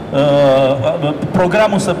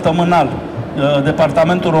 programul săptămânal,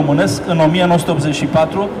 Departamentul Românesc, în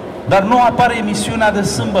 1984, dar nu apare emisiunea de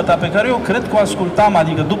sâmbătă, pe care eu cred că o ascultam,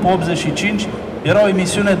 adică după 85, era o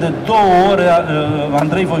emisiune de 2 ore,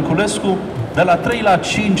 Andrei Voiculescu, de la 3 la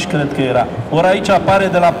 5, cred că era. Ori aici apare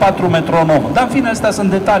de la 4 Metronom. Dar, în fine, astea sunt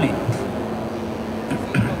detalii.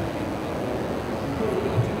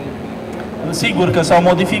 Sigur că s-au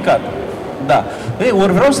modificat. Da.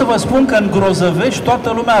 Ori vreau să vă spun că în Grozăvești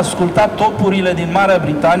toată lumea asculta topurile din Marea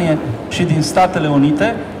Britanie și din Statele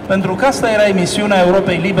Unite, pentru că asta era emisiunea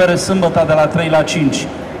Europei Libere, sâmbătă de la 3 la 5.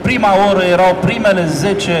 Prima oră erau primele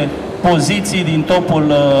 10 poziții din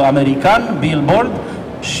topul american, Billboard,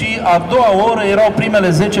 și a doua oră erau primele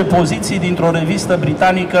 10 poziții dintr-o revistă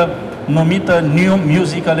britanică numită New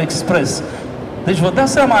Musical Express. Deci vă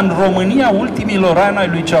dați seama, în România, ultimilor ani ai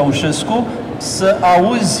lui Ceaușescu, să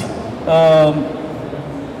auzi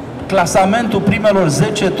clasamentul primelor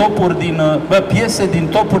 10 topuri piese din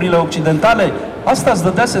topurile occidentale, asta îți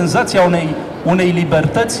dădea senzația unei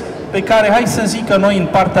libertăți pe care, hai să zic că noi în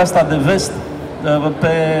partea asta de vest, pe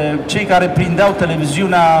cei care prindeau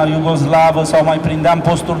televiziunea iugoslavă sau mai prindeam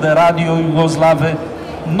posturi de radio iugoslave,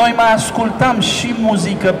 noi mai ascultam și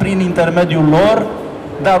muzică prin intermediul lor,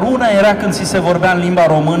 dar una era când ți se vorbea în limba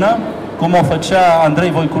română, cum o făcea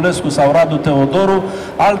Andrei Voiculescu sau Radu Teodoru,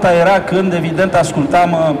 alta era când, evident,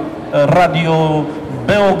 ascultam Radio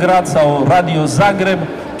Beograd sau Radio Zagreb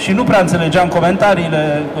și nu prea înțelegeam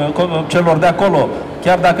comentariile celor de acolo,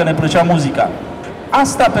 chiar dacă ne plăcea muzica.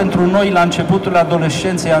 Asta pentru noi la începutul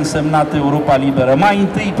adolescenței a însemnat Europa Liberă. Mai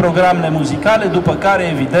întâi programele muzicale, după care,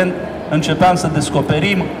 evident, începeam să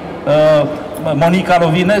descoperim Monica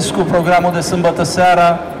Lovinescu, programul de sâmbătă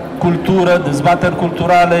seara, cultură, dezbateri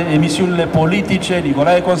culturale, emisiunile politice,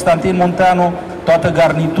 Nicolae Constantin Munteanu, toată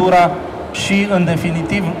garnitura și, în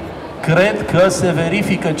definitiv, cred că se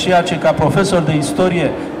verifică ceea ce, ca profesor de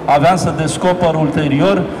istorie, aveam să descoper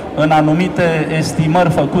ulterior în anumite estimări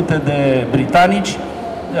făcute de britanici.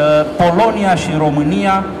 Polonia și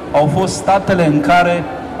România au fost statele în care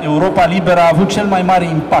Europa Liberă a avut cel mai mare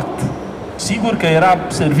impact. Sigur că era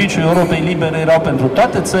Serviciul Europei Libere, erau pentru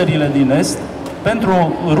toate țările din Est,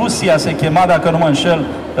 pentru Rusia se chema, dacă nu mă înșel,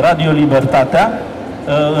 Radio Libertatea,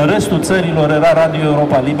 în restul țărilor era Radio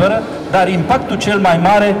Europa Liberă, dar impactul cel mai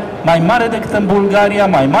mare decât în Bulgaria,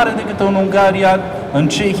 mai mare decât în Ungaria, în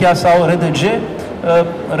Cehia sau RDG,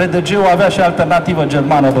 RDG-ul avea și alternativă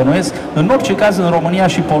germană, bănuiesc. În orice caz, în România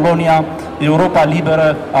și Polonia, Europa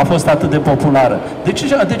Liberă a fost atât de populară.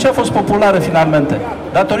 De ce a fost populară finalmente?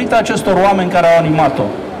 Datorită acestor oameni care au animat-o.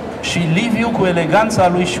 Și Liviu, cu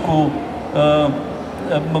eleganța lui și cu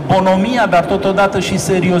bonomia, dar totodată și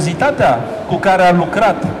seriozitatea cu care a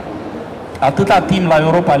lucrat atâta timp la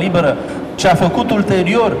Europa Liberă, ce a făcut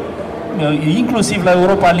ulterior, inclusiv la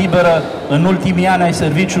Europa Liberă, în ultimii ani ai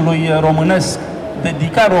serviciului românesc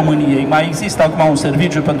dedicat României. Mai există acum un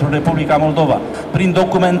serviciu pentru Republica Moldova. Prin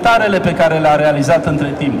documentarele pe care le-a realizat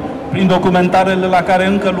între timp, prin documentarele la care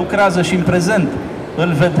încă lucrează și în prezent,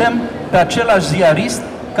 îl vedem pe același ziarist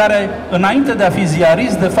care, înainte de a fi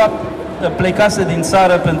ziarist, de fapt, plecase din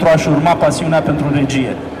țară pentru a-și urma pasiunea pentru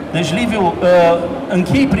regie. Deci, Liviu,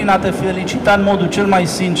 închei prin a te felicita în modul cel mai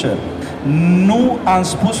sincer. Nu am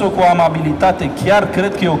spus-o cu amabilitate, chiar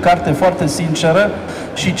cred că e o carte foarte sinceră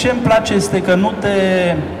și ce îmi place este că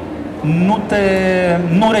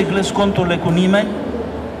nu reglezi conturile cu nimeni,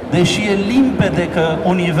 deși e limpede că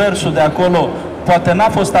universul de acolo poate n-a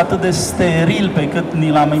fost atât de steril pe cât ni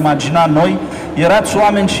l-am imaginat noi. Erați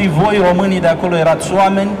oameni și voi, românii de acolo, erați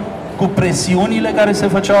oameni cu presiunile care se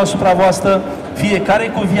făceau asupra voastră,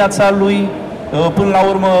 fiecare cu viața lui, până la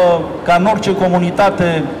urmă, ca în orice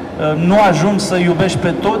comunitate, nu ajungi să iubești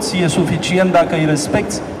pe toți, e suficient dacă îi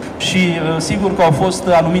respecti și sigur că au fost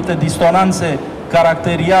anumite disonanțe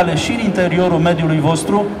caracteriale și în interiorul mediului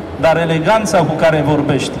vostru, dar eleganța cu care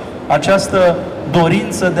vorbești, această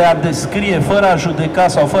dorință de a descrie fără a judeca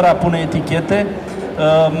sau fără a pune etichete,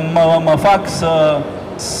 mă fac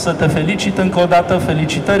să te felicit încă o dată,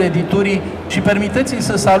 felicitări editurii și permiteți-mi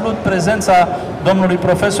să salut prezența domnului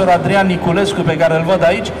profesor Adrian Niculescu, pe care îl văd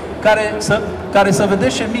aici, care să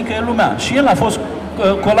vedeți ce mică e lumea. Și el a fost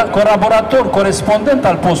colaborator, corespondent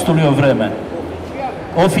al postului o vreme.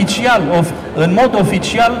 Oficial, în mod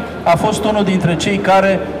oficial, a fost unul dintre cei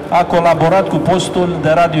care a colaborat cu postul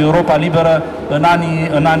de Radio Europa Liberă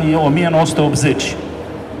în anii 1980.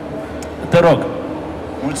 Te rog.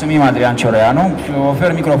 Mulțumim, Adrian Cioroianu, și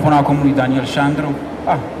ofer microfonul acum lui Daniel Șandru,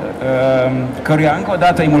 căruia încă o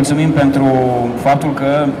dată îi mulțumim pentru faptul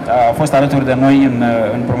că a fost alături de noi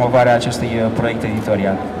în promovarea acestui proiect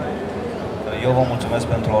editorial. Eu vă mulțumesc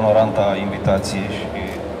pentru onoranta invitație și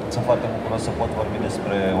sunt foarte bucuros să pot vorbi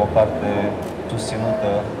despre o carte susținută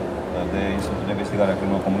de Institutul de Investigare a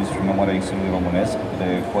Crimelor Comuniste și Memoria Exilului Românesc, de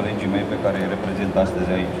colegii mei pe care îi reprezint astăzi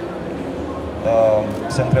aici.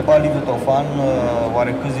 Se întreba Liviu Tofan,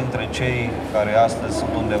 oare câți dintre cei care astăzi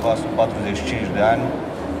sunt undeva sub 45 de ani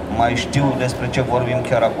mai știu despre ce vorbim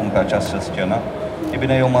chiar acum pe această scenă? E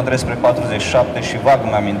bine, eu mă îndrept spre 47 și vag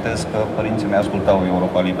îmi amintesc că părinții mei ascultau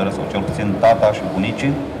Europa Liberă, sau cel puțin tata și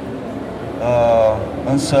bunicii.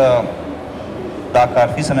 Însă, dacă ar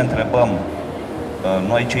fi să ne întrebăm,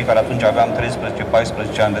 noi cei care atunci aveam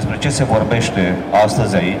 13-14 ani, despre ce se vorbește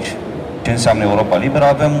astăzi aici, ce înseamnă Europa Liberă,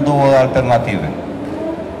 avem două alternative.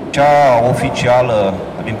 Cea oficială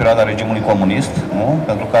din perioada regimului comunist, nu?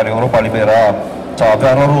 Pentru care Europa Liberă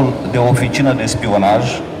avea rolul de oficină de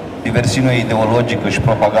spionaj, diversiune ideologică și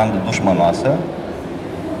propagandă dușmănoasă,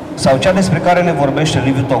 sau cea despre care ne vorbește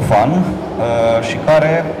Liviu Tofan și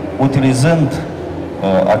care, utilizând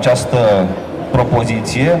această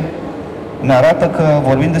propoziție, ne arată că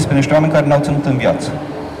vorbim despre niște oameni care ne-au ținut în viață.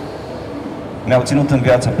 Ne-au ținut în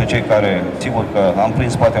viață pe cei care, sigur că am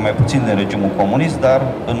prins poate mai puțin de regimul comunist, dar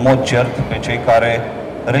în mod cert pe cei care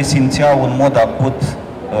resimțeau în mod acut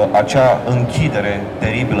acea închidere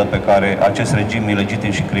teribilă pe care acest regim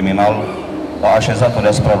ilegitim și criminal a așezat-o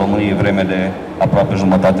deasupra României vreme de aproape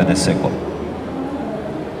jumătate de secol.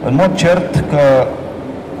 În mod cert că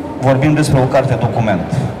vorbim despre o carte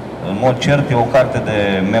document. În mod cert e o carte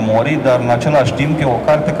de memorii, dar în același timp e o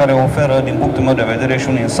carte care oferă, din punctul meu de vedere, și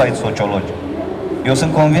un insight sociologic. Eu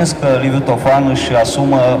sunt convins că Liviu Tofan își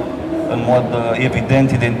asumă în mod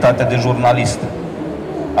evident identitatea de jurnalist.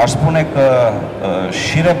 Aș spune că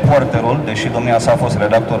și reporterul, deși domnia sa a fost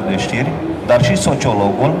redactor de știri, dar și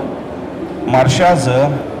sociologul,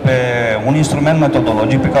 marșează pe un instrument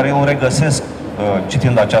metodologic pe care eu o regăsesc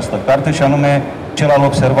citind această carte, și anume cel al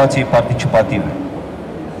observației participative.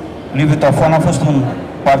 Liviu Tofan a fost un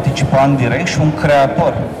participant direct și un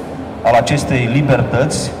creator al acestei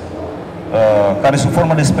libertăți care, sub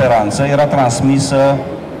formă de speranță, era transmisă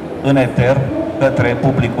în eter către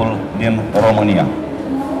publicul din România.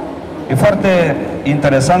 E foarte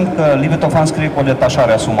interesant că Liviu Tofan scrie cu o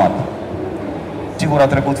detașare asumată. Sigur, a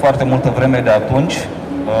trecut foarte multă vreme de atunci,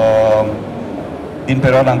 din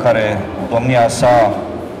perioada în care domnia sa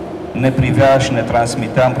ne privea și ne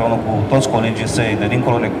transmitea împreună cu toți colegii săi de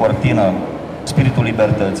dincolo de cortină spiritul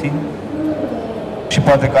libertății, și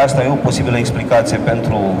poate că asta e o posibilă explicație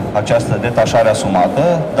pentru această detașare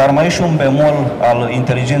asumată, dar mai e și un bemol al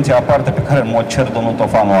inteligenței aparte pe care în mod cer domnul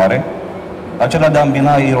Tofan o are, acela de a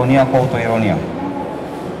îmbina ironia cu autoironia.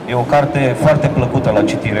 E o carte foarte plăcută la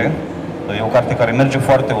citire, e o carte care merge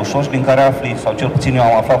foarte ușor și din care afli, sau cel puțin eu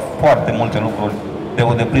am aflat foarte multe lucruri de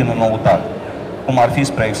o deplină noutate. Cum ar fi,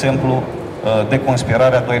 spre exemplu,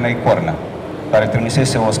 deconspirarea Doinei Cornea, care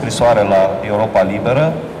trimisese o scrisoare la Europa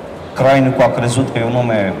Liberă. Crainicul a crezut că e un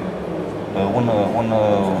nume,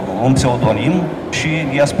 un pseudonim, și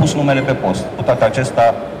i-a spus numele pe post. Cu toate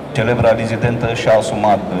acestea, celebra rezidentă și-a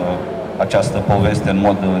asumat această poveste în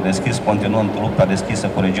mod deschis, continuând lupta deschisă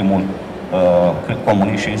cu regimul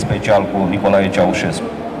comunist și în special cu Nicolae Ceaușescu.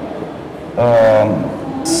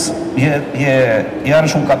 E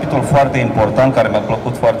iarăși un capitol foarte important care mi-a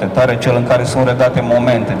plăcut foarte tare, cel în care sunt redate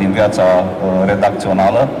momente din viața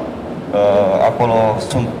redacțională. Acolo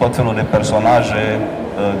sunt tot felul de personaje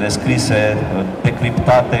descrise,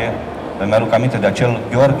 decriptate. Mi-aduc aminte de acel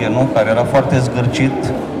Gheorghe, nu? Care era foarte zgârcit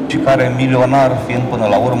și care, milionar fiind până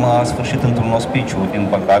la urmă, a sfârșit într-un ospiciu, din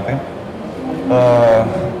păcate.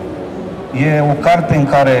 E o carte în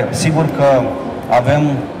care, sigur că avem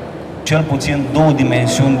cel puțin două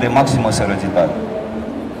dimensiuni de maximă seriozitate.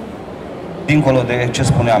 Dincolo de ce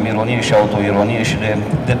spuneam, ironie și autoironie și de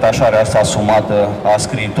detașarea asta asumată a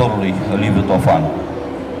scriitorului Liviu Tofan.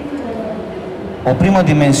 O primă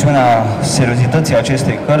dimensiune a seriozității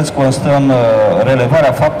acestei cărți constă în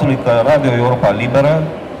relevarea faptului că Radio Europa Liberă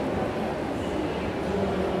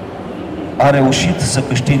a reușit să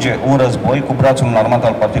câștige un război cu brațul înarmat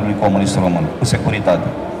al Partidului Comunist Român, cu securitate.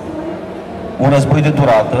 Un război de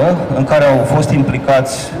durată în care au fost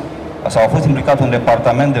implicat un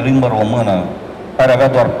departament de limbă română care avea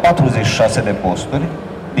doar 46 de posturi,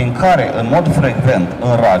 din care, în mod frecvent,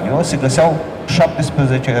 în radio, se găseau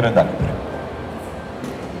 17 redactori.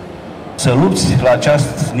 Să lupți la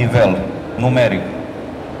acest nivel numeric,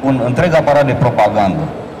 un întreg aparat de propagandă,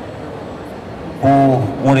 cu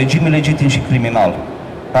un regim ilegitim și criminal,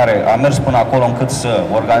 care a mers până acolo încât să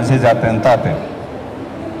organizeze atentate,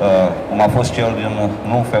 cum a fost cel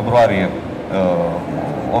din februarie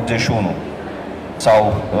 81,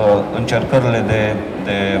 sau încercările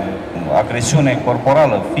de agresiune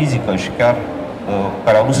corporală, fizică și chiar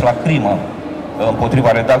care au dus la crimă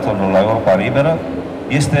împotriva redactorilor la Europa Liberă,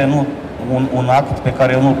 este un act pe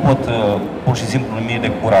care eu nu pot pur și simplu numi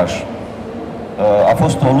de curaj. A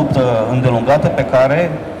fost o luptă îndelungată pe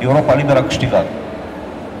care Europa Liberă a câștigat.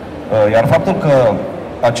 Iar faptul că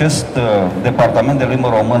acest departament de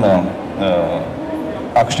limbă română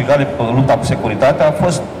a câștigat lupta cu securitatea a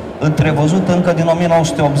fost întrevăzut încă din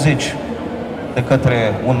 1980 de către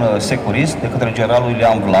un securist, de către generalul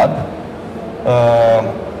Iulian Vlad,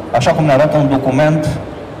 așa cum ne arată un document,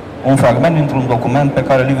 un fragment dintr-un document pe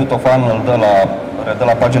care Liviu Tofan îl dă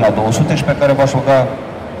la pagina 200 și pe care v-aș ruga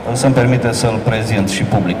să-mi permite să-l prezint și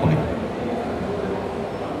publicului.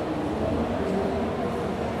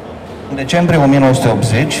 În decembrie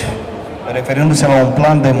 1980, referindu-se la un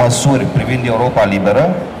plan de măsuri privind Europa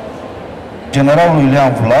Liberă, generalului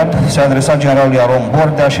Iulian Vlad se adresa generalului Aron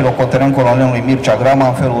Bordea și locotenent colonelului Mircea Grama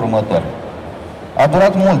în felul următor. A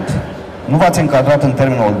durat mult. Nu v-ați încadrat în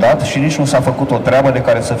termenul dat și nici nu s-a făcut o treabă de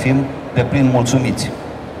care să fim deplin mulțumiți.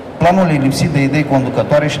 Planul e lipsit de idei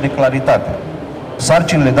conducătoare și de claritate.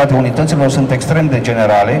 Sarcinile date unităților sunt extrem de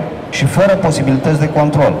generale și fără posibilități de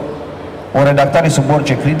control. O redactare sub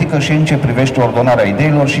orice critică și în ce privește ordonarea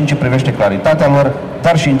ideilor și în ce privește claritatea lor,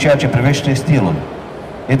 dar și în ceea ce privește stilul.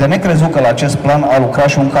 E de necrezut că la acest plan a lucrat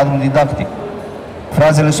și un cadru didactic.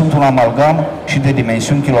 Frazele sunt un amalgam și de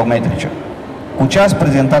dimensiuni kilometrice. Cu ce ați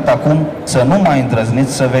prezentat acum, să nu mai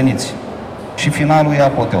îndrăzniți să veniți. Și finalul e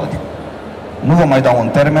apoteotic. Nu vă mai dau un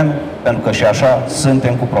termen, pentru că și așa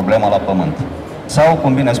suntem cu problema la pământ. Sau,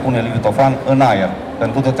 cum bine spune Liviu Tofan, în aer,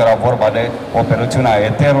 pentru că tot era vorba de operațiunea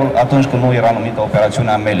Eterul, atunci când nu era numită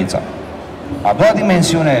operațiunea Melița. A doua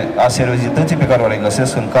dimensiune a seriozității pe care o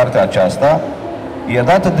regăsesc în cartea aceasta e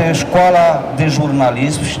dată de școala de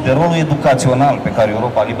jurnalism și de rolul educațional pe care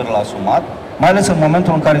Europa Liberă l-a asumat, mai ales în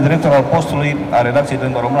momentul în care director al postului a redacției de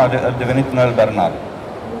limba română a devenit Nel Bernard,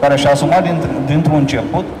 care și-a asumat dintr-un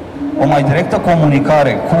început o mai directă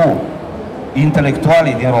comunicare cu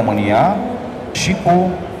intelectualii din România și cu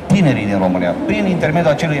tinerii din România, prin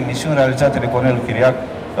intermediul acelei emisiuni realizate de Corneliu Chiriac,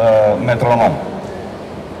 Metronom.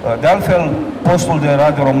 De altfel, postul de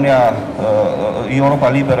Radio România, Europa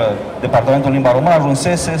Liberă, Departamentul Limba Română,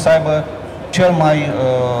 ajunsese să aibă cel mai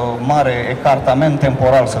mare ecartament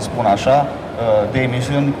temporal, să spun așa, de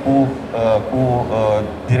emisiuni cu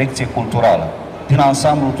direcție culturală, din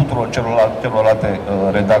ansamblul tuturor celorlalte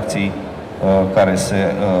redacții care se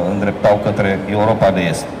îndreptau către Europa de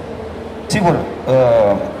Est. Sigur,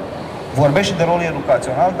 vorbesc și de rolul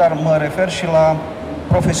educațional, dar mă refer și la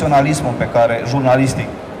profesionalismul pe care, jurnalistic,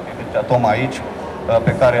 Mircea Toma aici,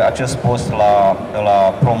 pe care acest post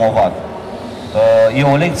l-a promovat. E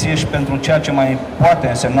o lecție și pentru ceea ce mai poate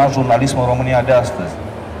însemna jurnalismul în România de astăzi.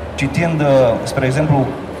 Citind, spre exemplu,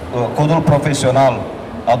 codul profesional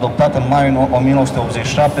adoptat în mai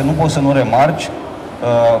 1987, nu poți să nu remarci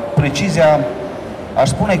precizia, aș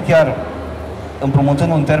spune chiar,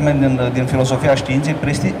 împrumutând un termen din filosofia științei,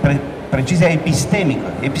 precizia epistemică,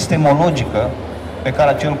 epistemologică pe care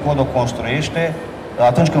acel cod o construiește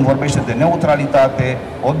atunci când vorbește de neutralitate,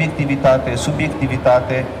 obiectivitate,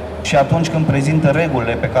 subiectivitate și atunci când prezintă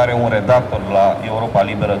regulile pe care un redactor la Europa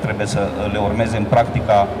Liberă trebuie să le urmeze în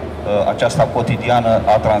practica aceasta cotidiană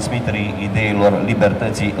a transmiterii ideilor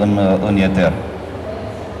libertății în eter.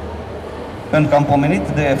 Pentru că am pomenit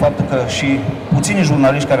de faptul că și puțini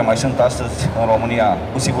jurnaliști care mai sunt astăzi în România,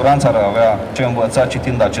 cu siguranță ar avea ce învăța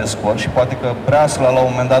citind acest cod și poate că Breasla la un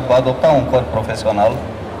moment dat va adopta un cod profesional.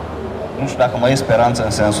 Nu știu dacă mai e speranță în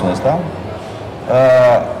sensul ăsta.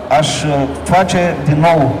 Aș face din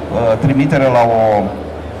nou trimitere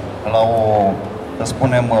la o, să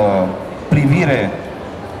spunem, privire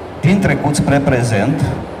din trecut spre prezent,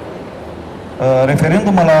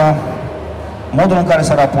 referindu-mă la modul în care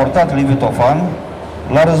s-a raportat Liviu Tofan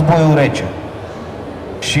la războiul rece.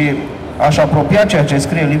 Și aș apropia ceea ce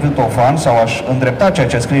scrie Liviu Tofan, sau aș îndrepta ceea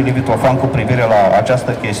ce scrie Liviu Tofan cu privire la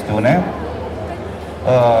această chestiune,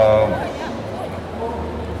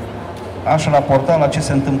 aș raporta la ce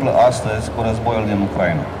se întâmplă astăzi cu războiul din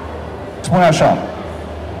Ucraina. Spune așa: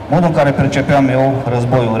 modul în care percepeam eu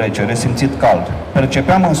războiul rece, resimțit cald,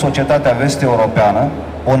 percepeam în societatea vest-europeană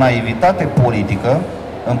o naivitate politică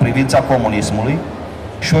în privința comunismului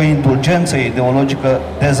și o indulgență ideologică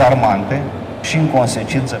dezarmante și în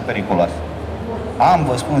consecință periculoasă. Am,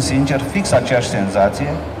 vă spun sincer, fix aceeași senzație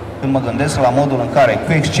când mă gândesc la modul în care,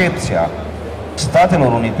 cu excepția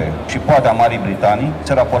Statelor Unite și poate a Marii Britanii,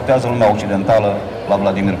 se raportează lumea occidentală la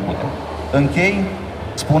Vladimir Putin. Închei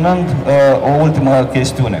spunând o ultimă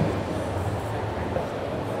chestiune.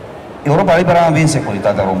 Europa Liberă a învins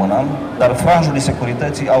securitatea română, dar franjurile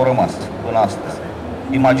securității au rămas până astăzi.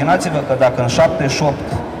 Imaginați-vă că dacă în 78,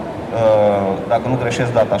 dacă nu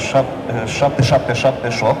greșesc data, 77-78,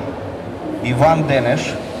 Ivan Deneș,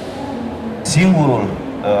 singurul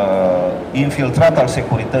infiltrat al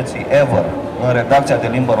securității ever în redacția de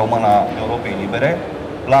limbă română a Europei Libere,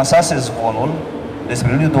 lansase zvonul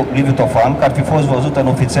despre Liviu Tofan, că ar fi fost văzut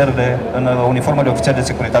în uniformă de ofițer de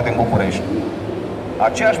securitate în București.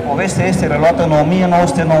 Aceeași poveste este reluată în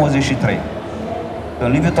 1993.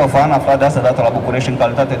 Când Liviu Tofan, aflat de asta dată la București în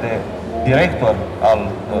calitate de director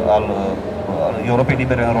al Europei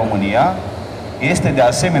Libere în România, este de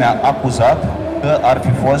asemenea acuzat că ar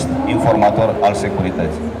fi fost informator al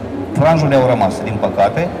securității. Franjurile au rămas, din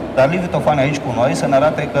păcate, dar Liviu Tofan aici cu noi să ne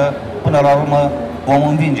arate că, până la urmă, vom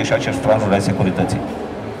învinge și acești franjuri ai securității.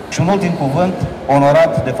 Și un ultim cuvânt,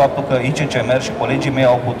 onorat de faptul că ICCMR și colegii mei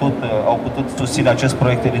au putut susține acest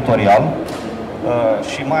proiect editorial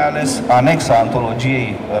și mai ales anexa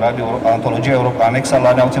Antologia Europa,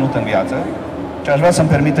 anexa ne-au ținut în viață. Și aș vrea să-mi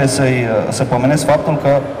permite să pomenesc faptul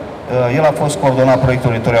că el a fost coordonat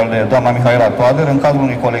proiectul editorial de doamna Mihaela Toader în cadrul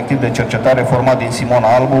unui colectiv de cercetare format din Simona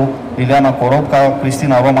Albu, Liliana Coropca,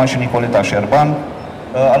 Cristina Roman și Nicoleta Șerban,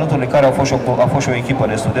 alături de care a fost și o echipă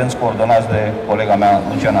de studenți coordonați de colega mea,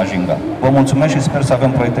 Luciana Jinga. Vă mulțumesc și sper să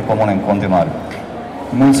avem proiecte comune în continuare.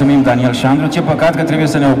 Mulțumim, Daniel Șandru. Ce păcat că trebuie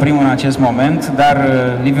să ne oprim în acest moment, dar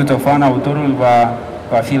Liviu Tofan, autorul,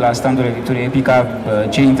 va fi la standul editurii Epica.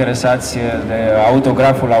 Cei interesați de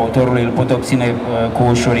autograful autorului îl pot obține cu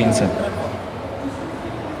ușurință.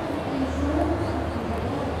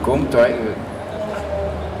 Cum? Tu ai...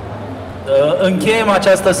 Încheiem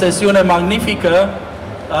această sesiune magnifică,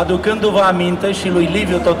 aducându-vă aminte și lui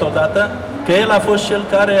Liviu totodată că el a fost cel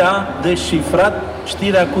care a descifrat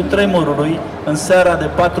știrea cutremurului în seara de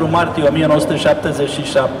 4 martie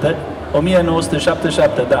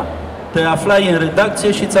 1977, da. Te aflai în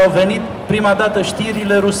redacție și ți-au venit prima dată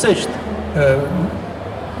știrile rusești.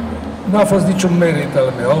 Nu a fost niciun merit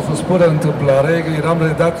al meu, a fost pură întâmplare. Eram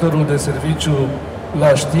redactorul de serviciu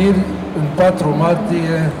la știri în 4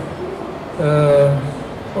 martie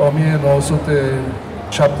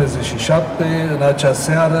 1977, în acea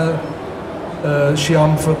seară, și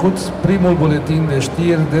am făcut primul buletin de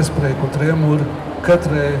știri despre cutremur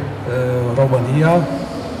către România,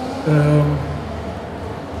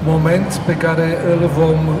 moment pe care îl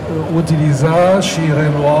vom utiliza și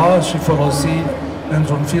relua și folosi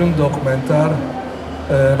într-un film documentar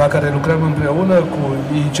la care lucrăm împreună cu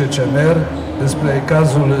ICCMR despre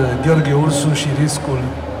cazul Gheorghe Ursu și riscul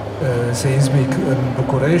seismic în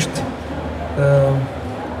București.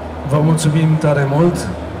 Vă mulțumim tare mult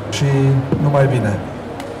și numai bine!